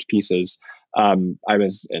concept pieces, I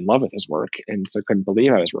was in love with his work, and so couldn't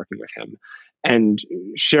believe I was working with him. And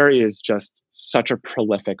Sherry is just such a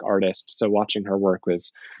prolific artist. So watching her work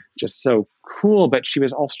was just so cool, but she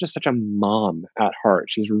was also just such a mom at heart.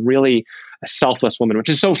 She's really a selfless woman, which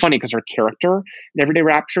is so funny because her character in Everyday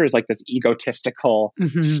Rapture is like this egotistical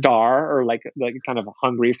star, or like kind of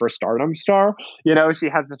hungry for stardom star. She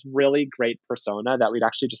has this really great persona that we'd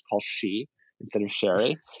actually just call she instead of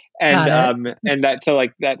Sherry. And and that, so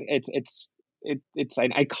like that, it's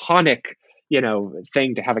an iconic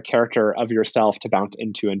thing to have a character of yourself to bounce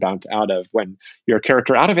into and bounce out of, when your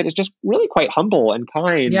character out of it is just really quite humble and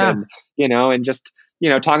kind, and and just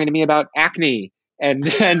talking to me about acne and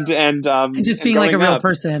just being like a real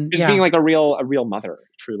person, just being like a real mother,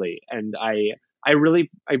 truly. And I really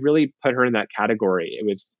put her in that category. It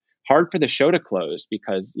was hard for the show to close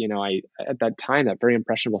because I, at that time, that very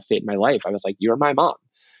impressionable state in my life, I was like, you're my mom.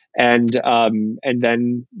 And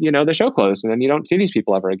then, the show closed, and then you don't see these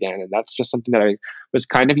people ever again. And that's just something that I was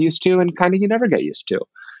kind of used to, and kind of you never get used to.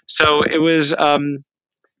 So it was, and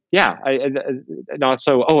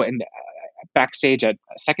also, backstage at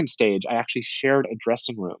second stage, I actually shared a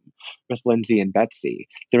dressing room with Lindsay and Betsy.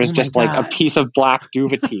 There was just like a piece of black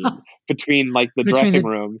duvetine between like the dressing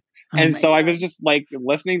room. And so I was just like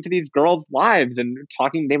listening to these girls' lives and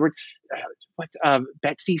talking. They were,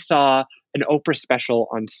 Betsy saw an Oprah special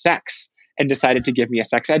on sex and decided to give me a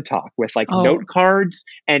sex ed talk with like note cards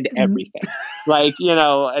and everything. And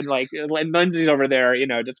Lindsay's over there,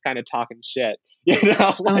 just kind of talking shit.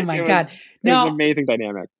 Oh my God. It was an amazing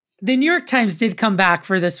dynamic. The New York Times did come back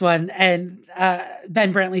for this one, and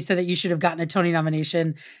Ben Brantley said that you should have gotten a Tony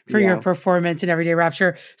nomination for your performance in Everyday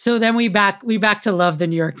Rapture. So then we back to love the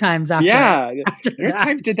New York Times after. Yeah, New York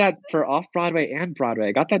Times did that for Off-Broadway and Broadway.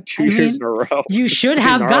 I got that 2 years in a row. You should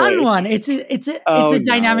have gotten one. It's a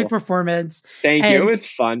dynamic performance. Thank you. It was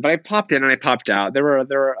fun, but I popped in and I popped out. There were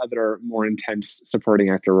other more intense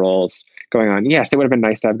supporting actor roles going on. Yes, it would have been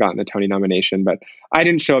nice to have gotten a Tony nomination, but I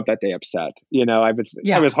didn't show up that day upset. I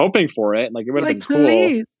was hoping for it. Like, it would have been cool.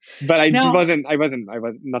 Please. But nothing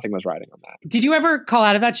was riding on that. Did you ever call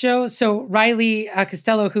out of that show? So Riley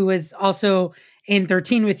Costello, who was also in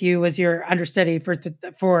 13 with you, was your understudy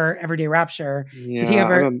for Everyday Rapture. Yeah,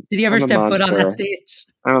 did he ever step foot on that stage?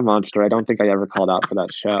 I'm a monster. I don't think I ever called out for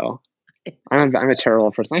that show. I'm a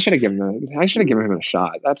terrible person. I should have given him a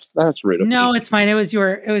shot. That's rude of me. No, it's fine. It was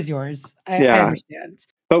yours. I understand.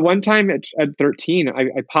 But one time at 13,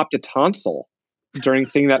 I popped a tonsil during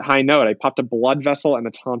singing that high note. I popped a blood vessel and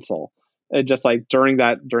a tonsil, just like during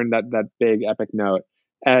that big epic note.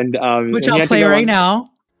 And which I'll play right now.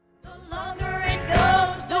 The longer it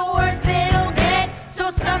goes, the worse it'll get.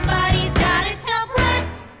 So somebody's got to tell Brett.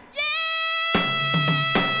 Yeah,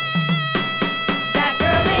 that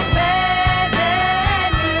girl is bad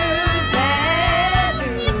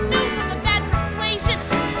news. News is a bad persuasion.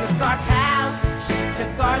 She took our pal, she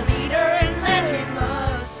took our leader and led him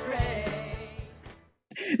astray.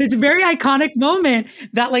 It's a very iconic moment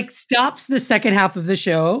that like stops the second half of the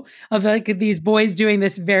show of like these boys doing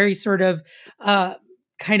this very sort of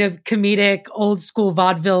kind of comedic old school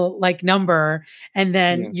vaudeville like number, and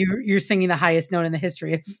then you're singing the highest note in the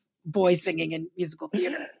history of boys singing in musical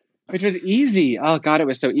theater. Which was easy. Oh God, it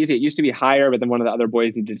was so easy. It used to be higher, but then one of the other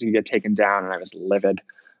boys needed to get taken down, and I was livid.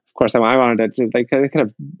 Of course, I wanted to. They could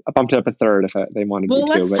have bumped it up a third if they wanted to. Well,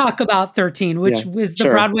 let's talk about 13, which was the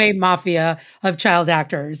Broadway mafia of child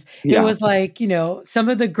actors. It was like, some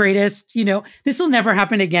of the greatest, this will never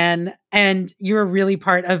happen again. And you're really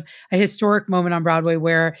part of a historic moment on Broadway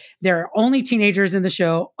where there are only teenagers in the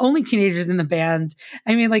show, only teenagers in the band.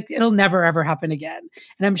 I mean, like, it'll never, ever happen again.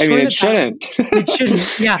 And I'm sure it shouldn't. It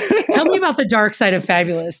shouldn't. Yeah. Tell me about the dark side of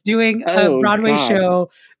Fabulous, doing a Broadway show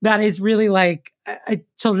that is really like a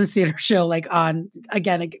children's theater show, like once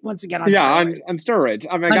again on steroids. on steroids.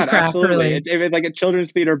 Oh my God, absolutely. Really. It was like a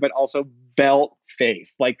children's theater, but also belt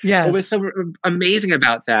face. Like, what was so amazing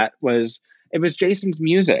about that was it was Jason's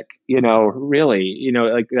music, really,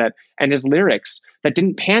 like that, and his lyrics that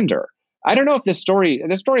didn't pander. I don't know if the story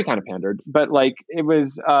kind of pandered, but like it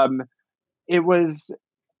was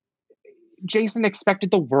Jason expected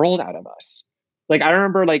the world out of us. Like, I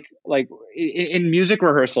remember like in music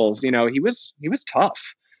rehearsals, he was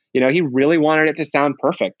tough. He really wanted it to sound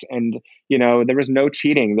perfect. And, there was no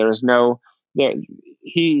cheating.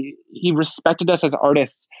 He respected us as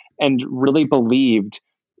artists and really believed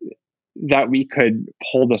that we could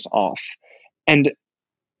pull this off. And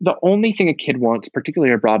the only thing a kid wants,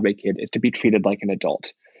 particularly a Broadway kid, is to be treated like an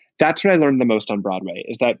adult. That's what I learned the most on Broadway,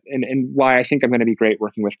 is that, and why I think I'm going to be great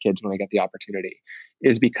working with kids when I get the opportunity,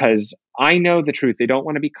 is because I know the truth. They don't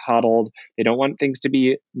want to be coddled. They don't want things to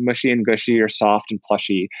be mushy and gushy or soft and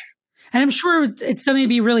plushy. And I'm sure it's something to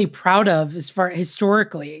be really proud of as far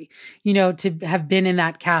historically, to have been in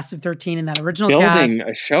that cast of 13 in that original cast. Building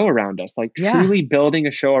a show around us, like truly building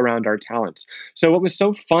a show around our talents. So what was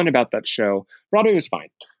so fun about that show, Broadway was fine.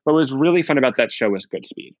 What was really fun about that show was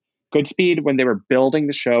Goodspeed. Goodspeed, when they were building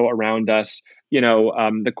the show around us,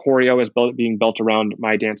 the choreo was being built around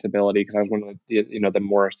my dance ability because I was one of the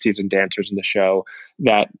more seasoned dancers in the show.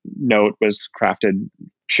 That note was crafted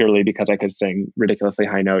purely because I could sing ridiculously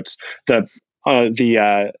high notes. The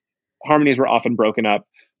harmonies were often broken up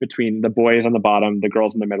between the boys on the bottom, the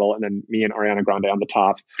girls in the middle, and then me and Ariana Grande on the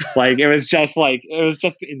top. Like, it was just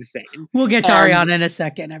insane. We'll get to Ariana in a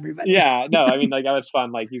second, everybody. Yeah, no, I mean, like, that was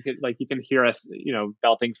fun. Like, you can hear us,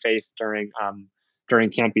 belting face during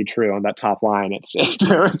Can't Be True on that top line. It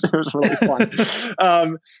was really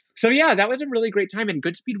fun. So yeah, that was a really great time. And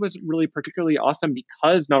Goodspeed was really particularly awesome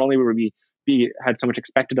because not only were we had so much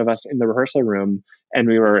expected of us in the rehearsal room, and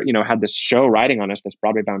we were, had this show riding on us, this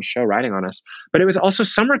Broadway bound show riding on us, but it was also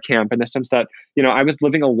summer camp in the sense that, I was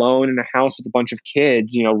living alone in a house with a bunch of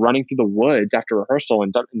kids, running through the woods after rehearsal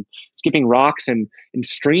and skipping rocks and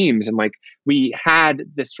streams. And like, we had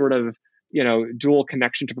this sort of, dual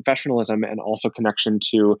connection to professionalism and also connection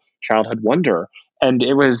to childhood wonder. And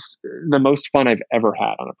it was the most fun I've ever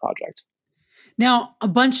had on a project. Now, a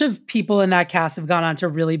bunch of people in that cast have gone on to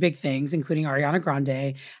really big things, including Ariana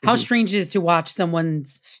Grande. How strange it is to watch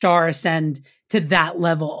someone's star ascend to that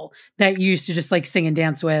level that you used to just like sing and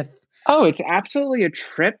dance with. Oh, it's absolutely a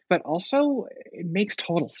trip, but also it makes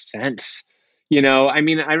total sense. I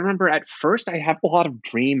mean, I remember at first I had a lot of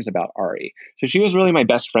dreams about Ari. So she was really my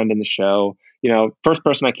best friend in the show. First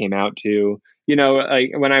person I came out to.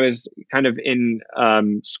 Like when I was kind of in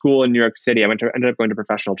school in New York City, I ended up going to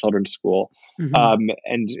professional children's school.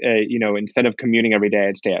 Instead of commuting every day,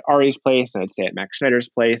 I'd stay at Ari's place and I'd stay at Max Schneider's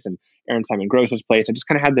place and Aaron Simon Gross's place. I just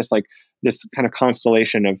kind of had this kind of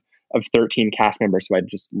constellation of 13 cast members who I'd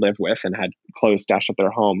just live with and had clothes stashed at their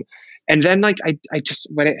home. And then like I just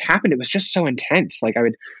when it happened, it was just so intense. Like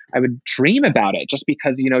I would dream about it just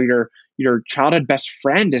because your childhood best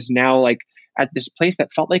friend is now like at this place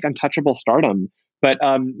that felt like untouchable stardom. But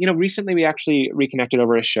recently we actually reconnected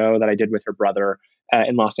over a show that I did with her brother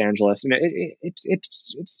in Los Angeles, and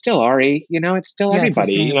it's still Ari. It's still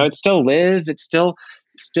everybody. It's still Liz. It's still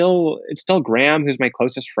Graham, who's my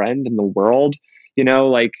closest friend in the world. We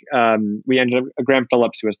ended up, Graham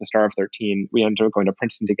Phillips, who was the star of 13, we ended up going to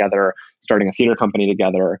Princeton together, starting a theater company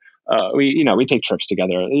together. We take trips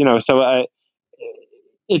together, so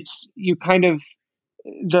it's, you kind of,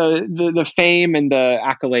 the fame and the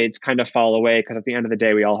accolades kind of fall away because at the end of the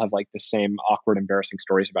day, we all have like the same awkward, embarrassing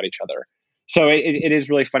stories about each other. So it is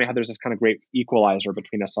really funny how there's this kind of great equalizer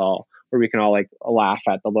between us all, where we can all like laugh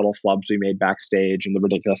at the little flubs we made backstage and the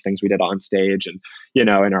ridiculous things we did on stage, and in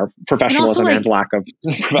our professionalism and lack of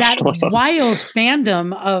professionalism. That wild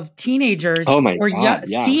fandom of teenagers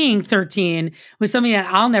seeing 13 was something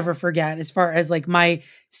that I'll never forget, as far as like my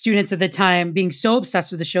students at the time being so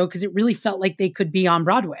obsessed with the show because it really felt like they could be on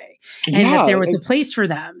Broadway. and that there was a place for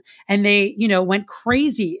them. And they, went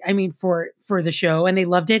crazy. I mean, for the show, and they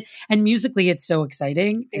loved it. And musically, it's so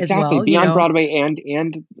exciting as well. Be on Broadway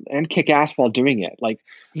and kick ass while doing it. Like,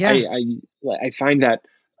 I find that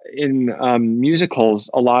in musicals,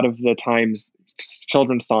 a lot of the times,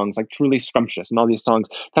 children's songs like Truly Scrumptious and all these songs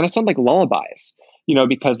kind of sound like lullabies,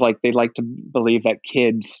 because like they like to believe that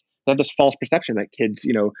kids, they have this false perception that kids,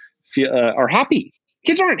 feel are happy.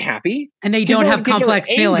 Kids aren't happy, and they don't have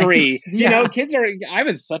complex feelings. Kids are. I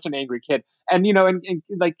was such an angry kid, and and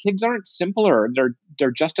like kids aren't simpler.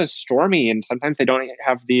 They're just as stormy, and sometimes they don't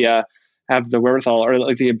have the wherewithal or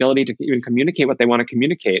like the ability to even communicate what they want to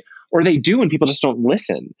communicate, or they do, and people just don't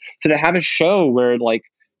listen. So to have a show where like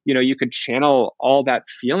you could channel all that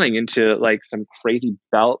feeling into like some crazy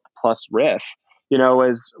belt plus riff,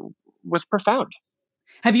 was profound.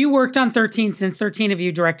 Have you worked on 13 since 13? Have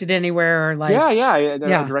you directed anywhere or like? Yeah. I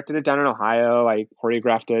directed it down in Ohio. I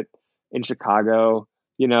choreographed it in Chicago.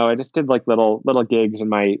 I just did like little gigs in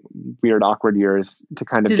my weird, awkward years to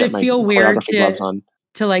kind of Does get it my feel weird gloves on.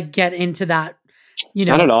 To like get into that?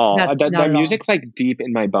 Not at all. That music's like deep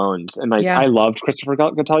in my bones. And like, I loved Christopher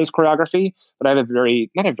Gattelli's choreography, but I have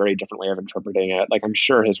not a very different way of interpreting it. Like, I'm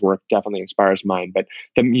sure his work definitely inspires mine, but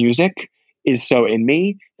the music is so in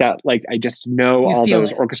me that like I just know all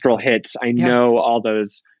those orchestral hits. I know all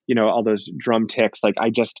those, all those drum ticks. Like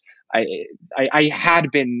I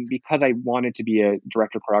had been, because I wanted to be a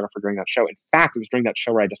director choreographer during that show. In fact, it was during that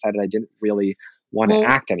show where I decided I didn't really want to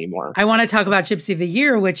act anymore. I want to talk about Gypsy of the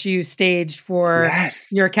Year, which you staged for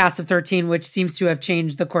your cast of 13, which seems to have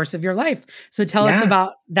changed the course of your life. So tell us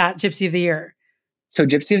about that Gypsy of the Year. So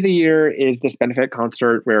Gypsy of the Year is this benefit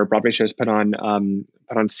concert where Broadway shows put on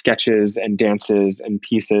sketches and dances and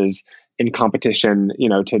pieces in competition,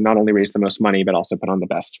 to not only raise the most money, but also put on the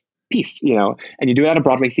best piece, and you do it at a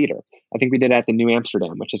Broadway theater. I think we did it at the New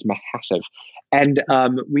Amsterdam, which is massive. And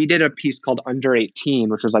we did a piece called Under 18,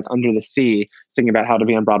 which was like Under the Sea, thinking about how to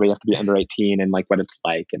be on Broadway, you have to be under 18 and like what it's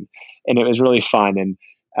like. And it was really fun. And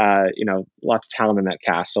lots of talent in that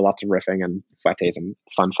cast. So lots of riffing and fouettes and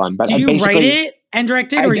fun. But did you write it and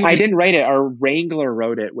direct it? I didn't write it. Our wrangler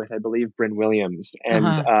wrote it with, I believe, Bryn Williams.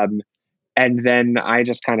 And then I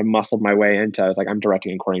just kind of muscled my way into, I was like, I'm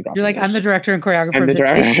directing and choreographing. You're like, I'm the director and choreographer. I'm the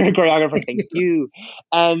director and choreographer. Thank you.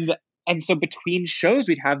 And so between shows,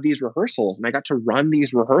 we'd have these rehearsals, and I got to run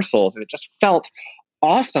these rehearsals, and it just felt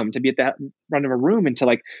awesome to be at that front of a room and to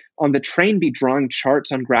like on the train be drawing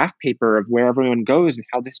charts on graph paper of where everyone goes and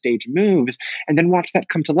how the stage moves, and then watch that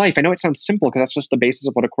come to life. I know it sounds simple because that's just the basis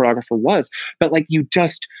of what a choreographer was, but like you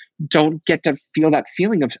just don't get to feel that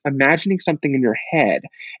feeling of imagining something in your head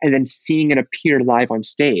and then seeing it appear live on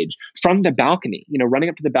stage from the balcony, running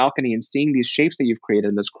up to the balcony and seeing these shapes that you've created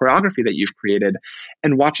and this choreography that you've created,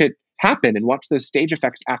 and watch it happen and watch those stage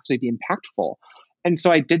effects actually be impactful. And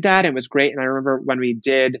so I did that. It was great. And I remember when we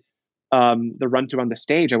did the run through on the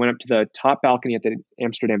stage, I went up to the top balcony at the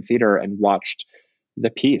Amsterdam Theater and watched the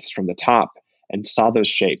piece from the top and saw those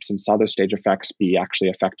shapes and saw those stage effects be actually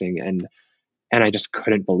affecting. And I just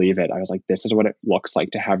couldn't believe it. I was like, this is what it looks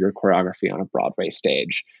like to have your choreography on a Broadway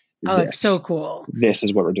stage. Oh, it's so cool. This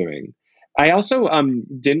is what we're doing. I also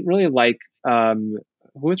didn't really like,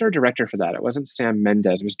 who was our director for that? It wasn't Sam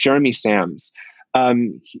Mendes. It was Jeremy Sams. I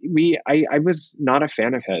was not a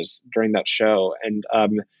fan of his during that show, and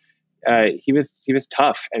he was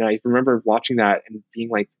tough. And I remember watching that and being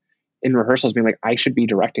like, in rehearsals, being like, I should be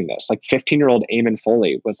directing this. Like 15-year-old Eamon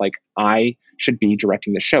Foley was like, I should be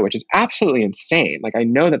directing the show, which is absolutely insane. Like I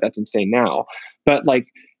know that that's insane now, but like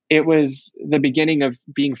it was the beginning of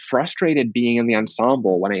being frustrated being in the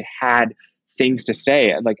ensemble when I had things to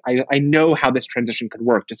say. Like I know how this transition could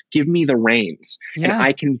work. Just give me the reins and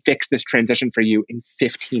I can fix this transition for you in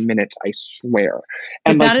 15 minutes, I swear.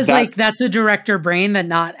 And but that's a director brain that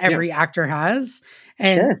not every actor has.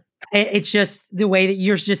 And it's just the way that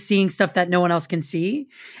you're just seeing stuff that no one else can see.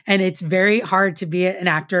 And it's very hard to be an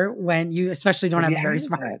actor when you especially don't have a very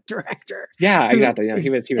smart director. Yeah, exactly. Yeah, he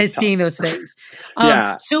was seeing those things.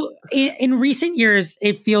 So in recent years,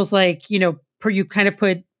 it feels like, you kind of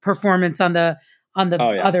put performance on the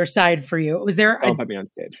other side for you. Was there don't put me on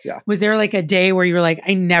stage. Yeah. Was there like a day where you were like,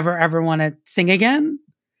 I never ever want to sing again?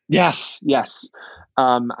 Yes.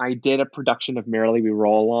 I did a production of Merrily We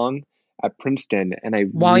Roll Along at Princeton, and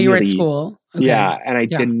while you were at school. Okay. Yeah. And I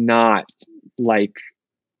did not like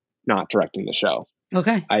not directing the show.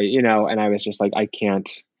 Okay. And I was just like, I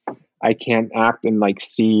can't act and like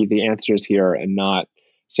see the answers here and not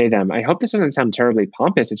say them. I hope this doesn't sound terribly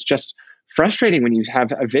pompous. It's just frustrating when you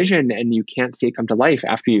have a vision and you can't see it come to life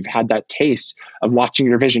after you've had that taste of watching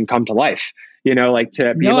your vision come to life. Like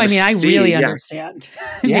to be able to I see, really understand.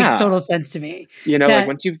 It makes total sense to me. Like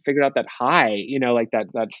once you've figured out that high, like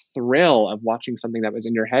that thrill of watching something that was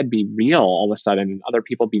in your head be real all of a sudden, and other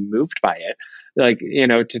people be moved by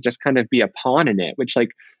it, to just kind of be a pawn in it, which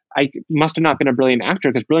I must have not been a brilliant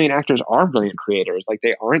actor, because brilliant actors are brilliant creators.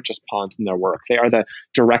 They aren't just pawns in their work. They are the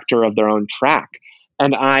director of their own track.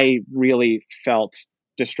 And I really felt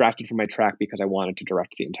distracted from my track because I wanted to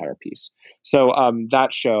direct the entire piece. So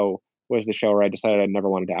that show was the show where I decided I never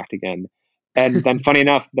wanted to act again. And then funny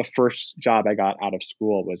enough, the first job I got out of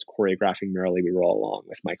school was choreographing Merrily We Roll Along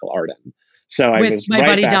with Michael Arden. So I was my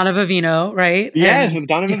buddy Donna Vivino, right? Yes, with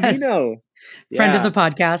Donna Vivino. Friend of the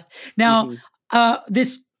podcast. Now,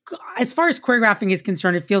 as far as choreographing is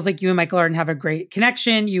concerned, it feels like you and Michael Arden have a great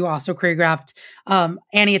connection. You also choreographed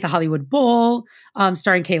Annie at the Hollywood Bowl,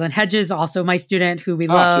 starring Caitlin Hedges, also my student who we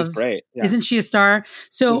love. She's great. Yeah. Isn't she a star?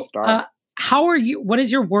 So what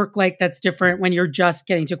is your work like that's different when you're just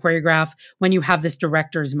getting to choreograph, when you have this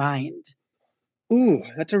director's mind? Ooh,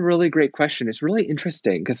 that's a really great question. It's really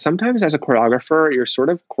interesting because sometimes as a choreographer, you're sort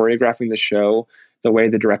of choreographing the show the way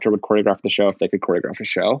the director would choreograph the show if they could choreograph a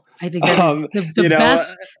show. I think that is the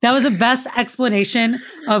best. That was the best explanation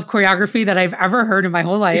of choreography that I've ever heard in my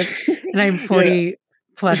whole life. And I'm 40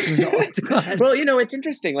 plus years old. Go ahead. Well, it's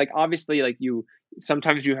interesting. Obviously,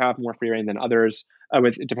 sometimes you have more free reign than others.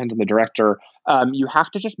 It depends on the director. You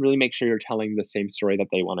have to just really make sure you're telling the same story that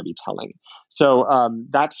they want to be telling. So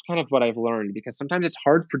that's kind of what I've learned, because sometimes it's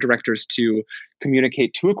hard for directors to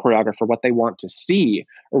communicate to a choreographer what they want to see,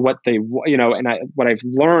 or what they, what I've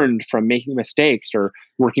learned from making mistakes or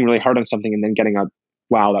working really hard on something and then getting a,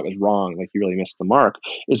 wow, that was wrong, you really missed the mark,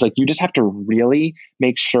 is you just have to really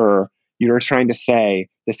make sure you're trying to say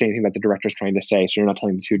the same thing that the director's trying to say, so you're not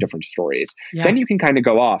telling the two different stories. Yeah. Then you can kind of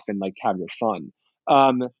go off and have your fun.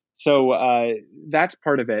 So that's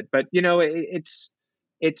part of it. But it's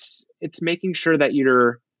making sure that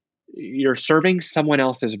you're serving someone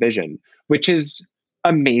else's vision, which is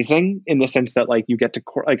amazing in the sense that you get to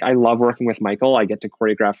I love working with Michael. I get to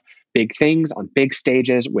choreograph big things on big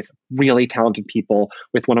stages with really talented people,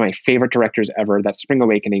 with one of my favorite directors ever. That Spring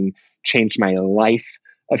Awakening changed my life.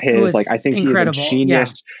 Of his, I think incredible. He's a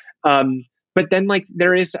genius. Yeah. But then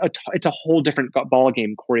there is it's a whole different ball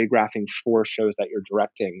game choreographing for shows that you're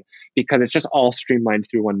directing, because it's just all streamlined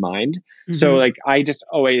through one mind. Mm-hmm. So I just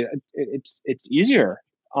always, it's easier,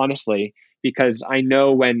 honestly, because I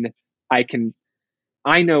know when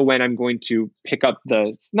I'm going to pick up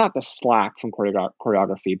not the slack from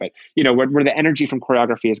choreography, but where the energy from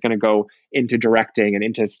choreography is going to go into directing and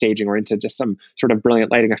into staging or into just some sort of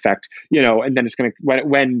brilliant lighting effect, and then it's going to,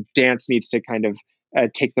 when dance needs to kind of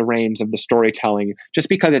take the reins of the storytelling, just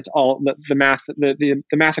because it's all the math, the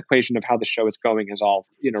math equation of how the show is going is all,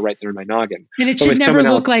 right there in my noggin. And it should never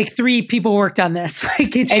look like three people worked on this.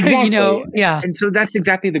 It should, exactly. Yeah. And so that's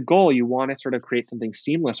exactly the goal. You want to sort of create something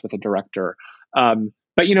seamless with a director. But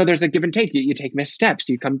there's a give and take. You take missteps.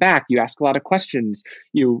 You come back. You ask a lot of questions.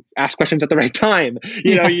 You ask questions at the right time.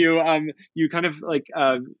 You kind of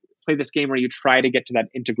play this game where you try to get to that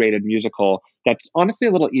integrated musical. That's honestly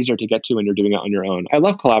a little easier to get to when you're doing it on your own. I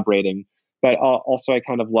love collaborating, but also I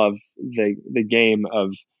kind of love the game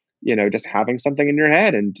of just having something in your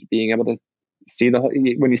head and being able to see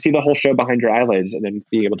when you see the whole show behind your eyelids, and then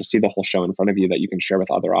being able to see the whole show in front of you that you can share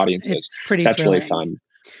with other audiences. It's pretty That's thrilling. Really fun.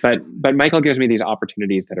 But Michael gives me these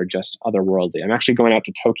opportunities that are just otherworldly. I'm actually going out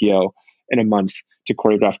to Tokyo in a month to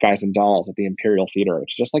choreograph Guys and Dolls at the Imperial Theater,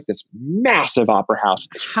 which is just this massive opera house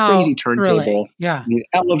with this crazy turntable, and these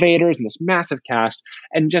elevators and this massive cast.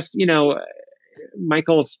 And just,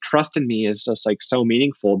 Michael's trust in me is just so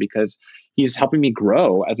meaningful, because he's helping me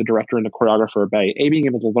grow as a director and a choreographer by being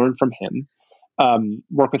able to learn from him,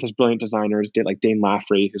 work with his brilliant designers, like Dane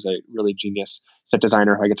Laffrey, who's a really genius set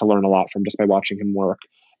designer who I get to learn a lot from just by watching him work.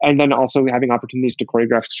 And then also having opportunities to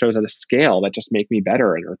choreograph shows at a scale that just make me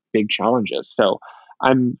better and are big challenges. So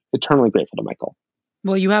I'm eternally grateful to Michael.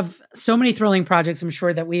 Well, you have so many thrilling projects, I'm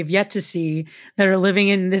sure, that we have yet to see that are living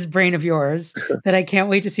in this brain of yours that I can't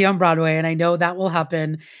wait to see on Broadway. And I know that will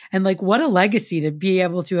happen. And what a legacy to be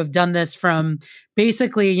able to have done this from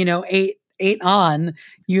basically, 8 on.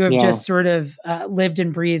 You have just sort of lived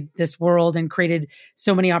and breathed this world and created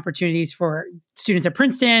so many opportunities for students at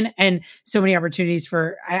Princeton, and so many opportunities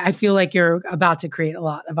for, I feel like you're about to create a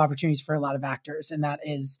lot of opportunities for a lot of actors, and that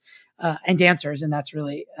is, and dancers. And that's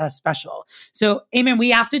really special. So, Eamon, we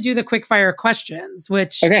have to do the quick fire questions,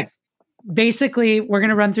 which basically we're going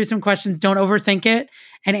to run through some questions. Don't overthink it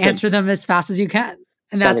and answer them as fast as you can.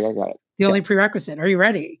 And that's the only prerequisite. Are you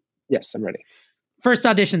ready? Yes, I'm ready. First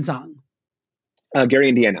audition song. Gary,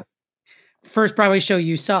 Indiana. First Broadway show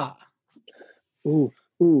you saw. Ooh.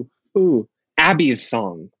 Abby's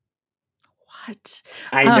song. What?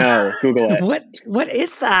 I know. Google it. What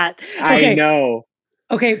is that? I know.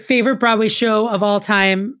 Okay, favorite Broadway show of all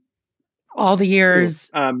time, all the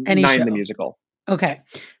years, any Nine show. the Musical. Okay.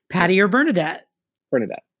 Patty or Bernadette?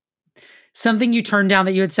 Bernadette. Something you turned down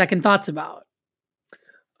that you had second thoughts about.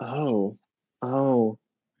 Oh.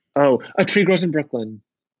 A Tree Grows in Brooklyn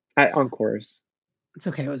at Encores. It's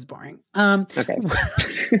okay. It was boring. Okay.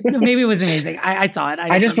 Maybe it was amazing. I saw it.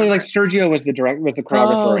 I just really like Sergio was the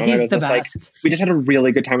choreographer. Oh, and he's I was the just best. Like, we just had a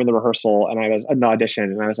really good time in the rehearsal, and I was in the audition,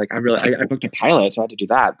 and I was like, I booked a pilot, so I had to do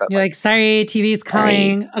that. But you're like, sorry, TV's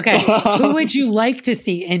calling. Okay, who would you like to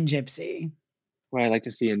see in Gypsy? What I like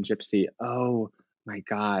to see in Gypsy? Oh my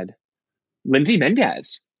God, Lindsay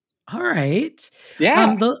Mendez. All right.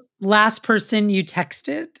 Yeah. The last person you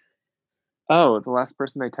texted? Oh, the last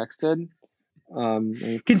person I texted.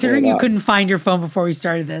 Considering you couldn't find your phone before we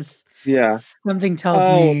started this, yeah, something tells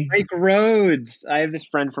me. Mike Rhodes. I have this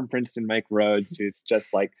friend from Princeton, Mike Rhodes, who's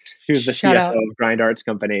just like he was the CFO of Grind Arts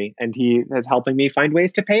Company, and he is helping me find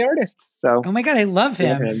ways to pay artists. So, oh my God, I love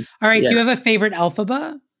him. All right, do you have a favorite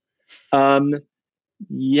Elphaba?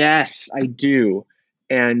 Yes, I do,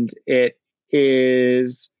 and it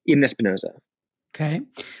is Eden Espinosa. Okay,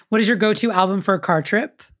 what is your go-to album for a car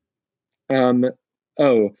trip?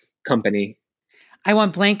 Company. I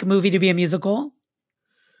Want Blank movie to be a musical.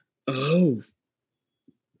 Oh,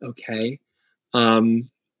 okay.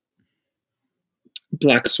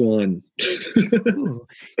 Black Swan. Ooh.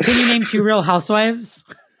 Can you name 2 Real Housewives?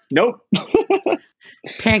 Nope.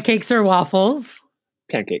 Pancakes or waffles?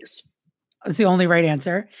 Pancakes. That's the only right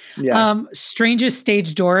answer. Yeah. Strangest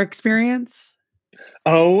stage door experience?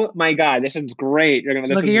 Oh my God, this is great. Look at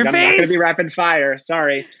your face. Not going to be rapid fire.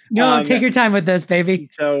 Sorry. No, take your time with this, baby.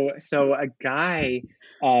 So a guy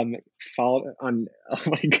followed on. Oh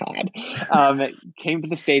my God, came to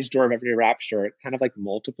the stage door of every rap shirt kind of like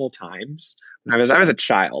multiple times. When I was a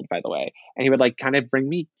child, by the way, and he would like kind of bring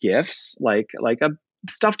me gifts, like a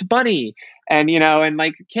stuffed bunny, and and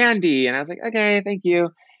like candy, and I was like, okay, thank you.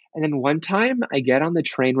 And then one time, I get on the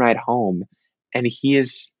train ride home, and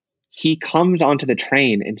he comes onto the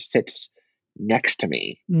train and sits next to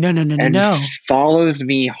me. No. Follows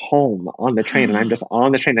me home on the train. And I'm just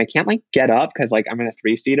on the train. I can't like get up because like I'm in a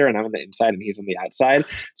 3-seater and I'm on the inside and he's on the outside.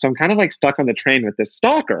 So I'm kind of like stuck on the train with this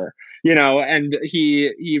stalker, and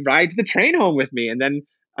he rides the train home with me. And then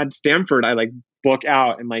at Stamford, I like book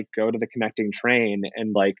out and like go to the connecting train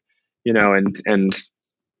and like,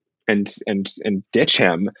 and ditch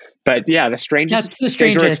him. But yeah, the strangest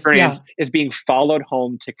experience is being followed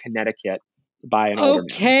home to Connecticut by an older man.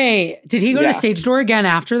 Okay. Did he go to stage door again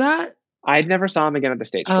after that? I never saw him again at the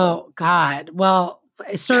stage door. Oh God. Well,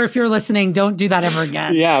 sir, if you're listening, don't do that ever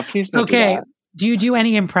again. Yeah, please don't do that. Do you do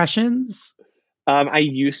any impressions? I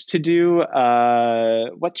used to do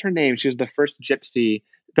what's her name? She was the first gypsy,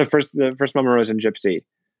 the first Mama Rose in Gypsy.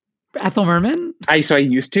 Ethel Merman? I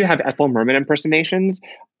used to have Ethel Merman impersonations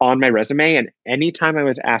on my resume, and anytime I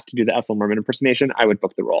was asked to do the Ethel Merman impersonation, I would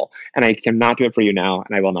book the role. And I cannot do it for you now,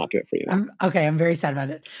 and I will not do it for you now. I'm very sad about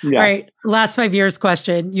it. Yeah. All right, last 5 years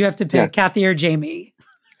question. You have to pick Kathy or Jamie.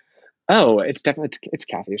 Oh, it's definitely it's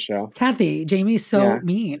Kathy's show. Kathy, Jamie's so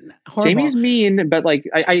mean. Horrible. Jamie's mean, but like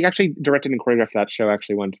I actually directed and choreographed that show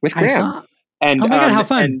actually once with Graham. I saw. And oh my God, how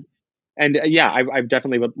fun! And I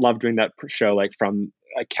definitely would love doing that show like from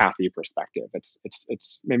a Kathy perspective.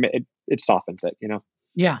 It softens it,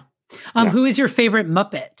 Yeah. Who is your favorite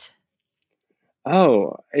Muppet?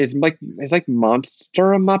 Oh, is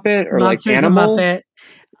Monster a Muppet or Monster's like Animal? a Muppet.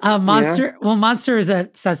 Monster. Yeah. Well, Monster is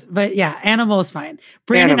but yeah, Animal is fine.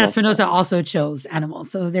 Brandon Espinosa also chose Animal,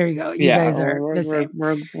 so there you go. You guys are the same.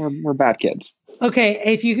 We're bad kids. Okay,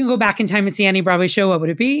 if you can go back in time and see any Broadway show, what would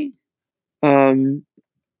it be?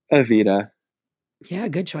 Evita. Yeah,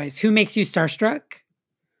 good choice. Who makes you starstruck?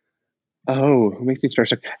 Oh, who makes me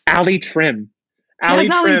starstruck? Allie Trim. Allie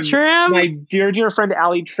Trim. My dear friend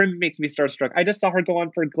Allie Trim makes me starstruck. I just saw her go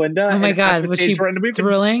on for Glinda. Oh my God, was she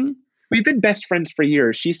thrilling? We've been best friends for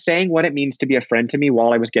years. She's saying what it means to be a friend to me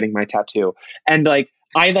while I was getting my tattoo. And like,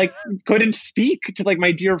 I couldn't speak to like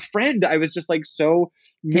my dear friend. I was just like so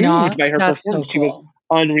moved by her performance. So cool. She was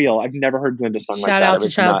unreal. I've never heard Glinda sung like that. Shout out to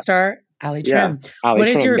Child Star, Allie Trim. Yeah,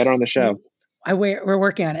 Allie Trim, get her on the show. We're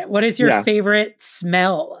working on it. What is your favorite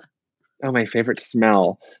smell? Oh, my favorite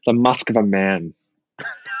smell. The musk of a man.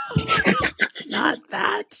 Not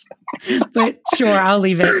that. But sure, I'll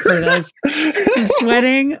leave it for this. I'm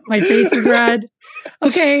sweating. My face is red.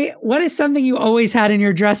 Okay, what is something you always had in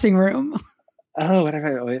your dressing room? Oh, what have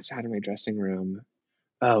I always had in my dressing room?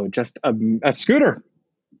 Oh, just a scooter.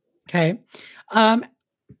 Okay.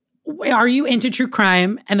 Are you into true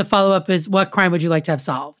crime? And the follow-up is, what crime would you like to have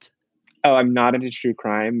solved? Oh, I'm not into true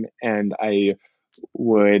crime, and I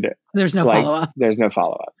would... There's no follow-up. There's no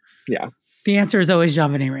follow-up. Yeah. The answer is always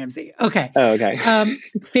JonBenet Ramsey. Okay. Oh, okay.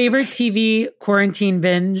 Favorite TV quarantine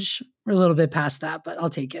binge? We're a little bit past that, but I'll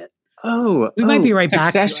take it. We might be right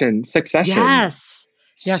back to it. Succession. Yes.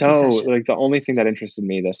 So, Succession. like, the only thing that interested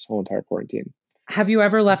me this whole entire quarantine. Have you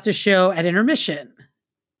ever left a show at intermission?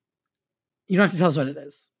 You don't have to tell us what it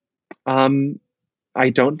is. I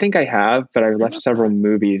don't think I have, but I've left several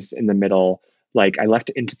movies in the middle. Like, I left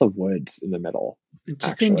Into the Woods in the middle. It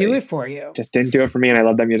just didn't do it for you. Just didn't do it for me, and I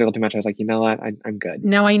love that musical too much. I was like, you know what? I'm good.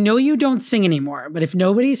 Now, I know you don't sing anymore, but if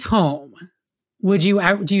nobody's home,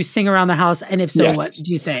 do you sing around the house? And if so, Yes. what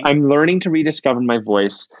do you sing? I'm learning to rediscover my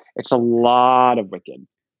voice. It's a lot of Wicked.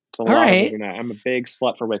 It's a lot of Wicked. I'm a big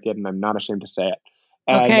slut for Wicked, and I'm not ashamed to say it.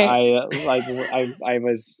 And Okay.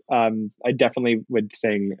 I definitely would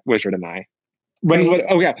sing Wizard and I. Great.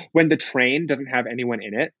 When the train doesn't have anyone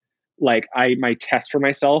in it, like my test for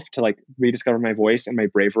myself to like rediscover my voice and my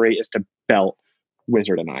bravery is to belt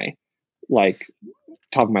Wizard and I, like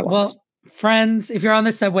top of my lungs. Well, friends, if you're on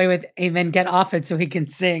the subway with Amen, get off it so he can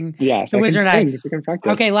sing. Yes, the Wizard and I. So can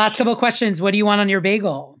practice. Okay, last couple of questions. What do you want on your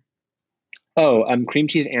bagel? Oh, cream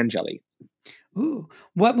cheese and jelly. Ooh,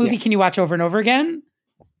 what movie can you watch over and over again?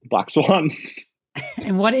 Black Swan.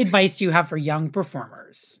 And what advice do you have for young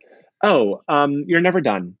performers? Oh, you're never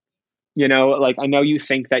done. You know, like, I know you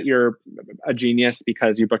think that you're a genius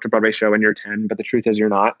because you booked a Broadway show when you're 10, but the truth is you're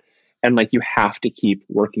not. And like, you have to keep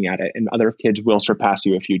working at it, and other kids will surpass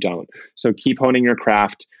you if you don't. So keep honing your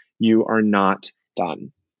craft. You are not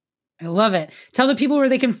done. I love it. Tell the people where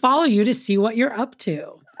they can follow you to see what you're up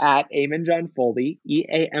to. At Eamon John Foley,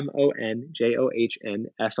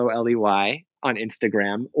 EAMONJOHNFOLEY on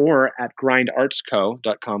Instagram, or at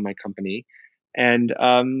grindartsco.com, my company. And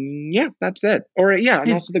that's it. Or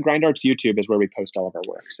and also the Grind Arts YouTube is where we post all of our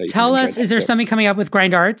work. So tell us, is there something coming up with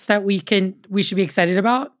Grind Arts that we should be excited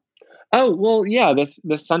about? Oh, well, yeah, this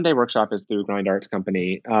Sunday workshop is through Grind Arts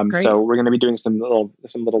Company. So we're going to be doing some little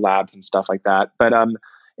labs and stuff like that. But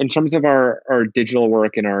in terms of our digital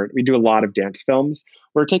work and we do a lot of dance films,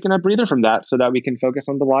 we're taking a breather from that so that we can focus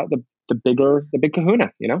on the big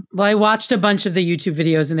kahuna, you know? Well, I watched a bunch of the YouTube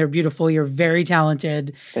videos and they're beautiful. You're very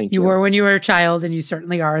talented. Thank you. You were when you were a child, and you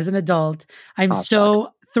certainly are as an adult. I'm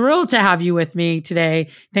so thrilled to have you with me today.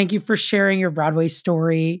 Thank you for sharing your Broadway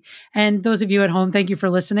story. And those of you at home, thank you for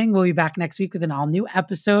listening. We'll be back next week with an all new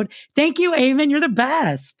episode. Thank you, Eamon. You're the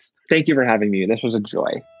best. Thank you for having me. This was a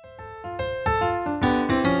joy.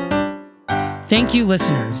 Thank you,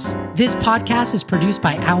 listeners. This podcast is produced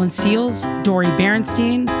by Alan Seals, Dori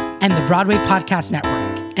Berenstein, and the Broadway Podcast Network,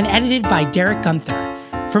 and edited by Derek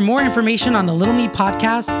Gunther. For more information on the Little Me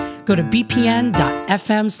podcast, go to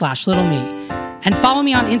bpn.fm/littleme. And follow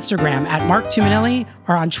me on Instagram at Mark Tuminelli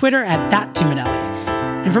or on Twitter at ThatTuminelli.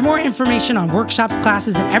 And for more information on workshops,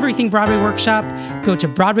 classes, and everything Broadway Workshop, go to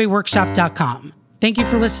BroadwayWorkshop.com. Thank you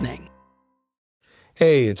for listening.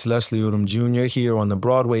 Hey, it's Leslie Odom Jr. here on the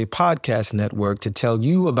Broadway Podcast Network to tell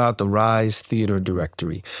you about the Rise Theater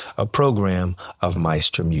Directory, a program of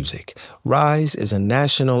Maestro Music. Rise is a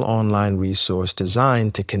national online resource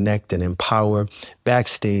designed to connect and empower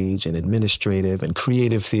backstage and administrative and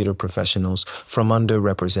creative theater professionals from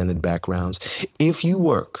underrepresented backgrounds. If you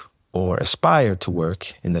work or aspire to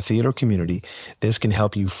work in the theater community, this can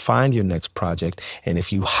help you find your next project. And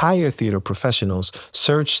if you hire theater professionals,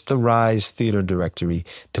 search the Rise Theater Directory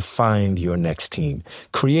to find your next team.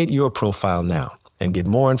 Create your profile now and get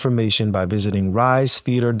more information by visiting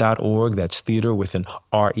risetheater.org. That's theater with an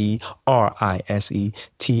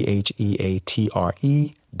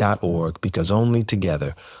RERISETHEATRE.org, because only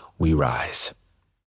together we rise.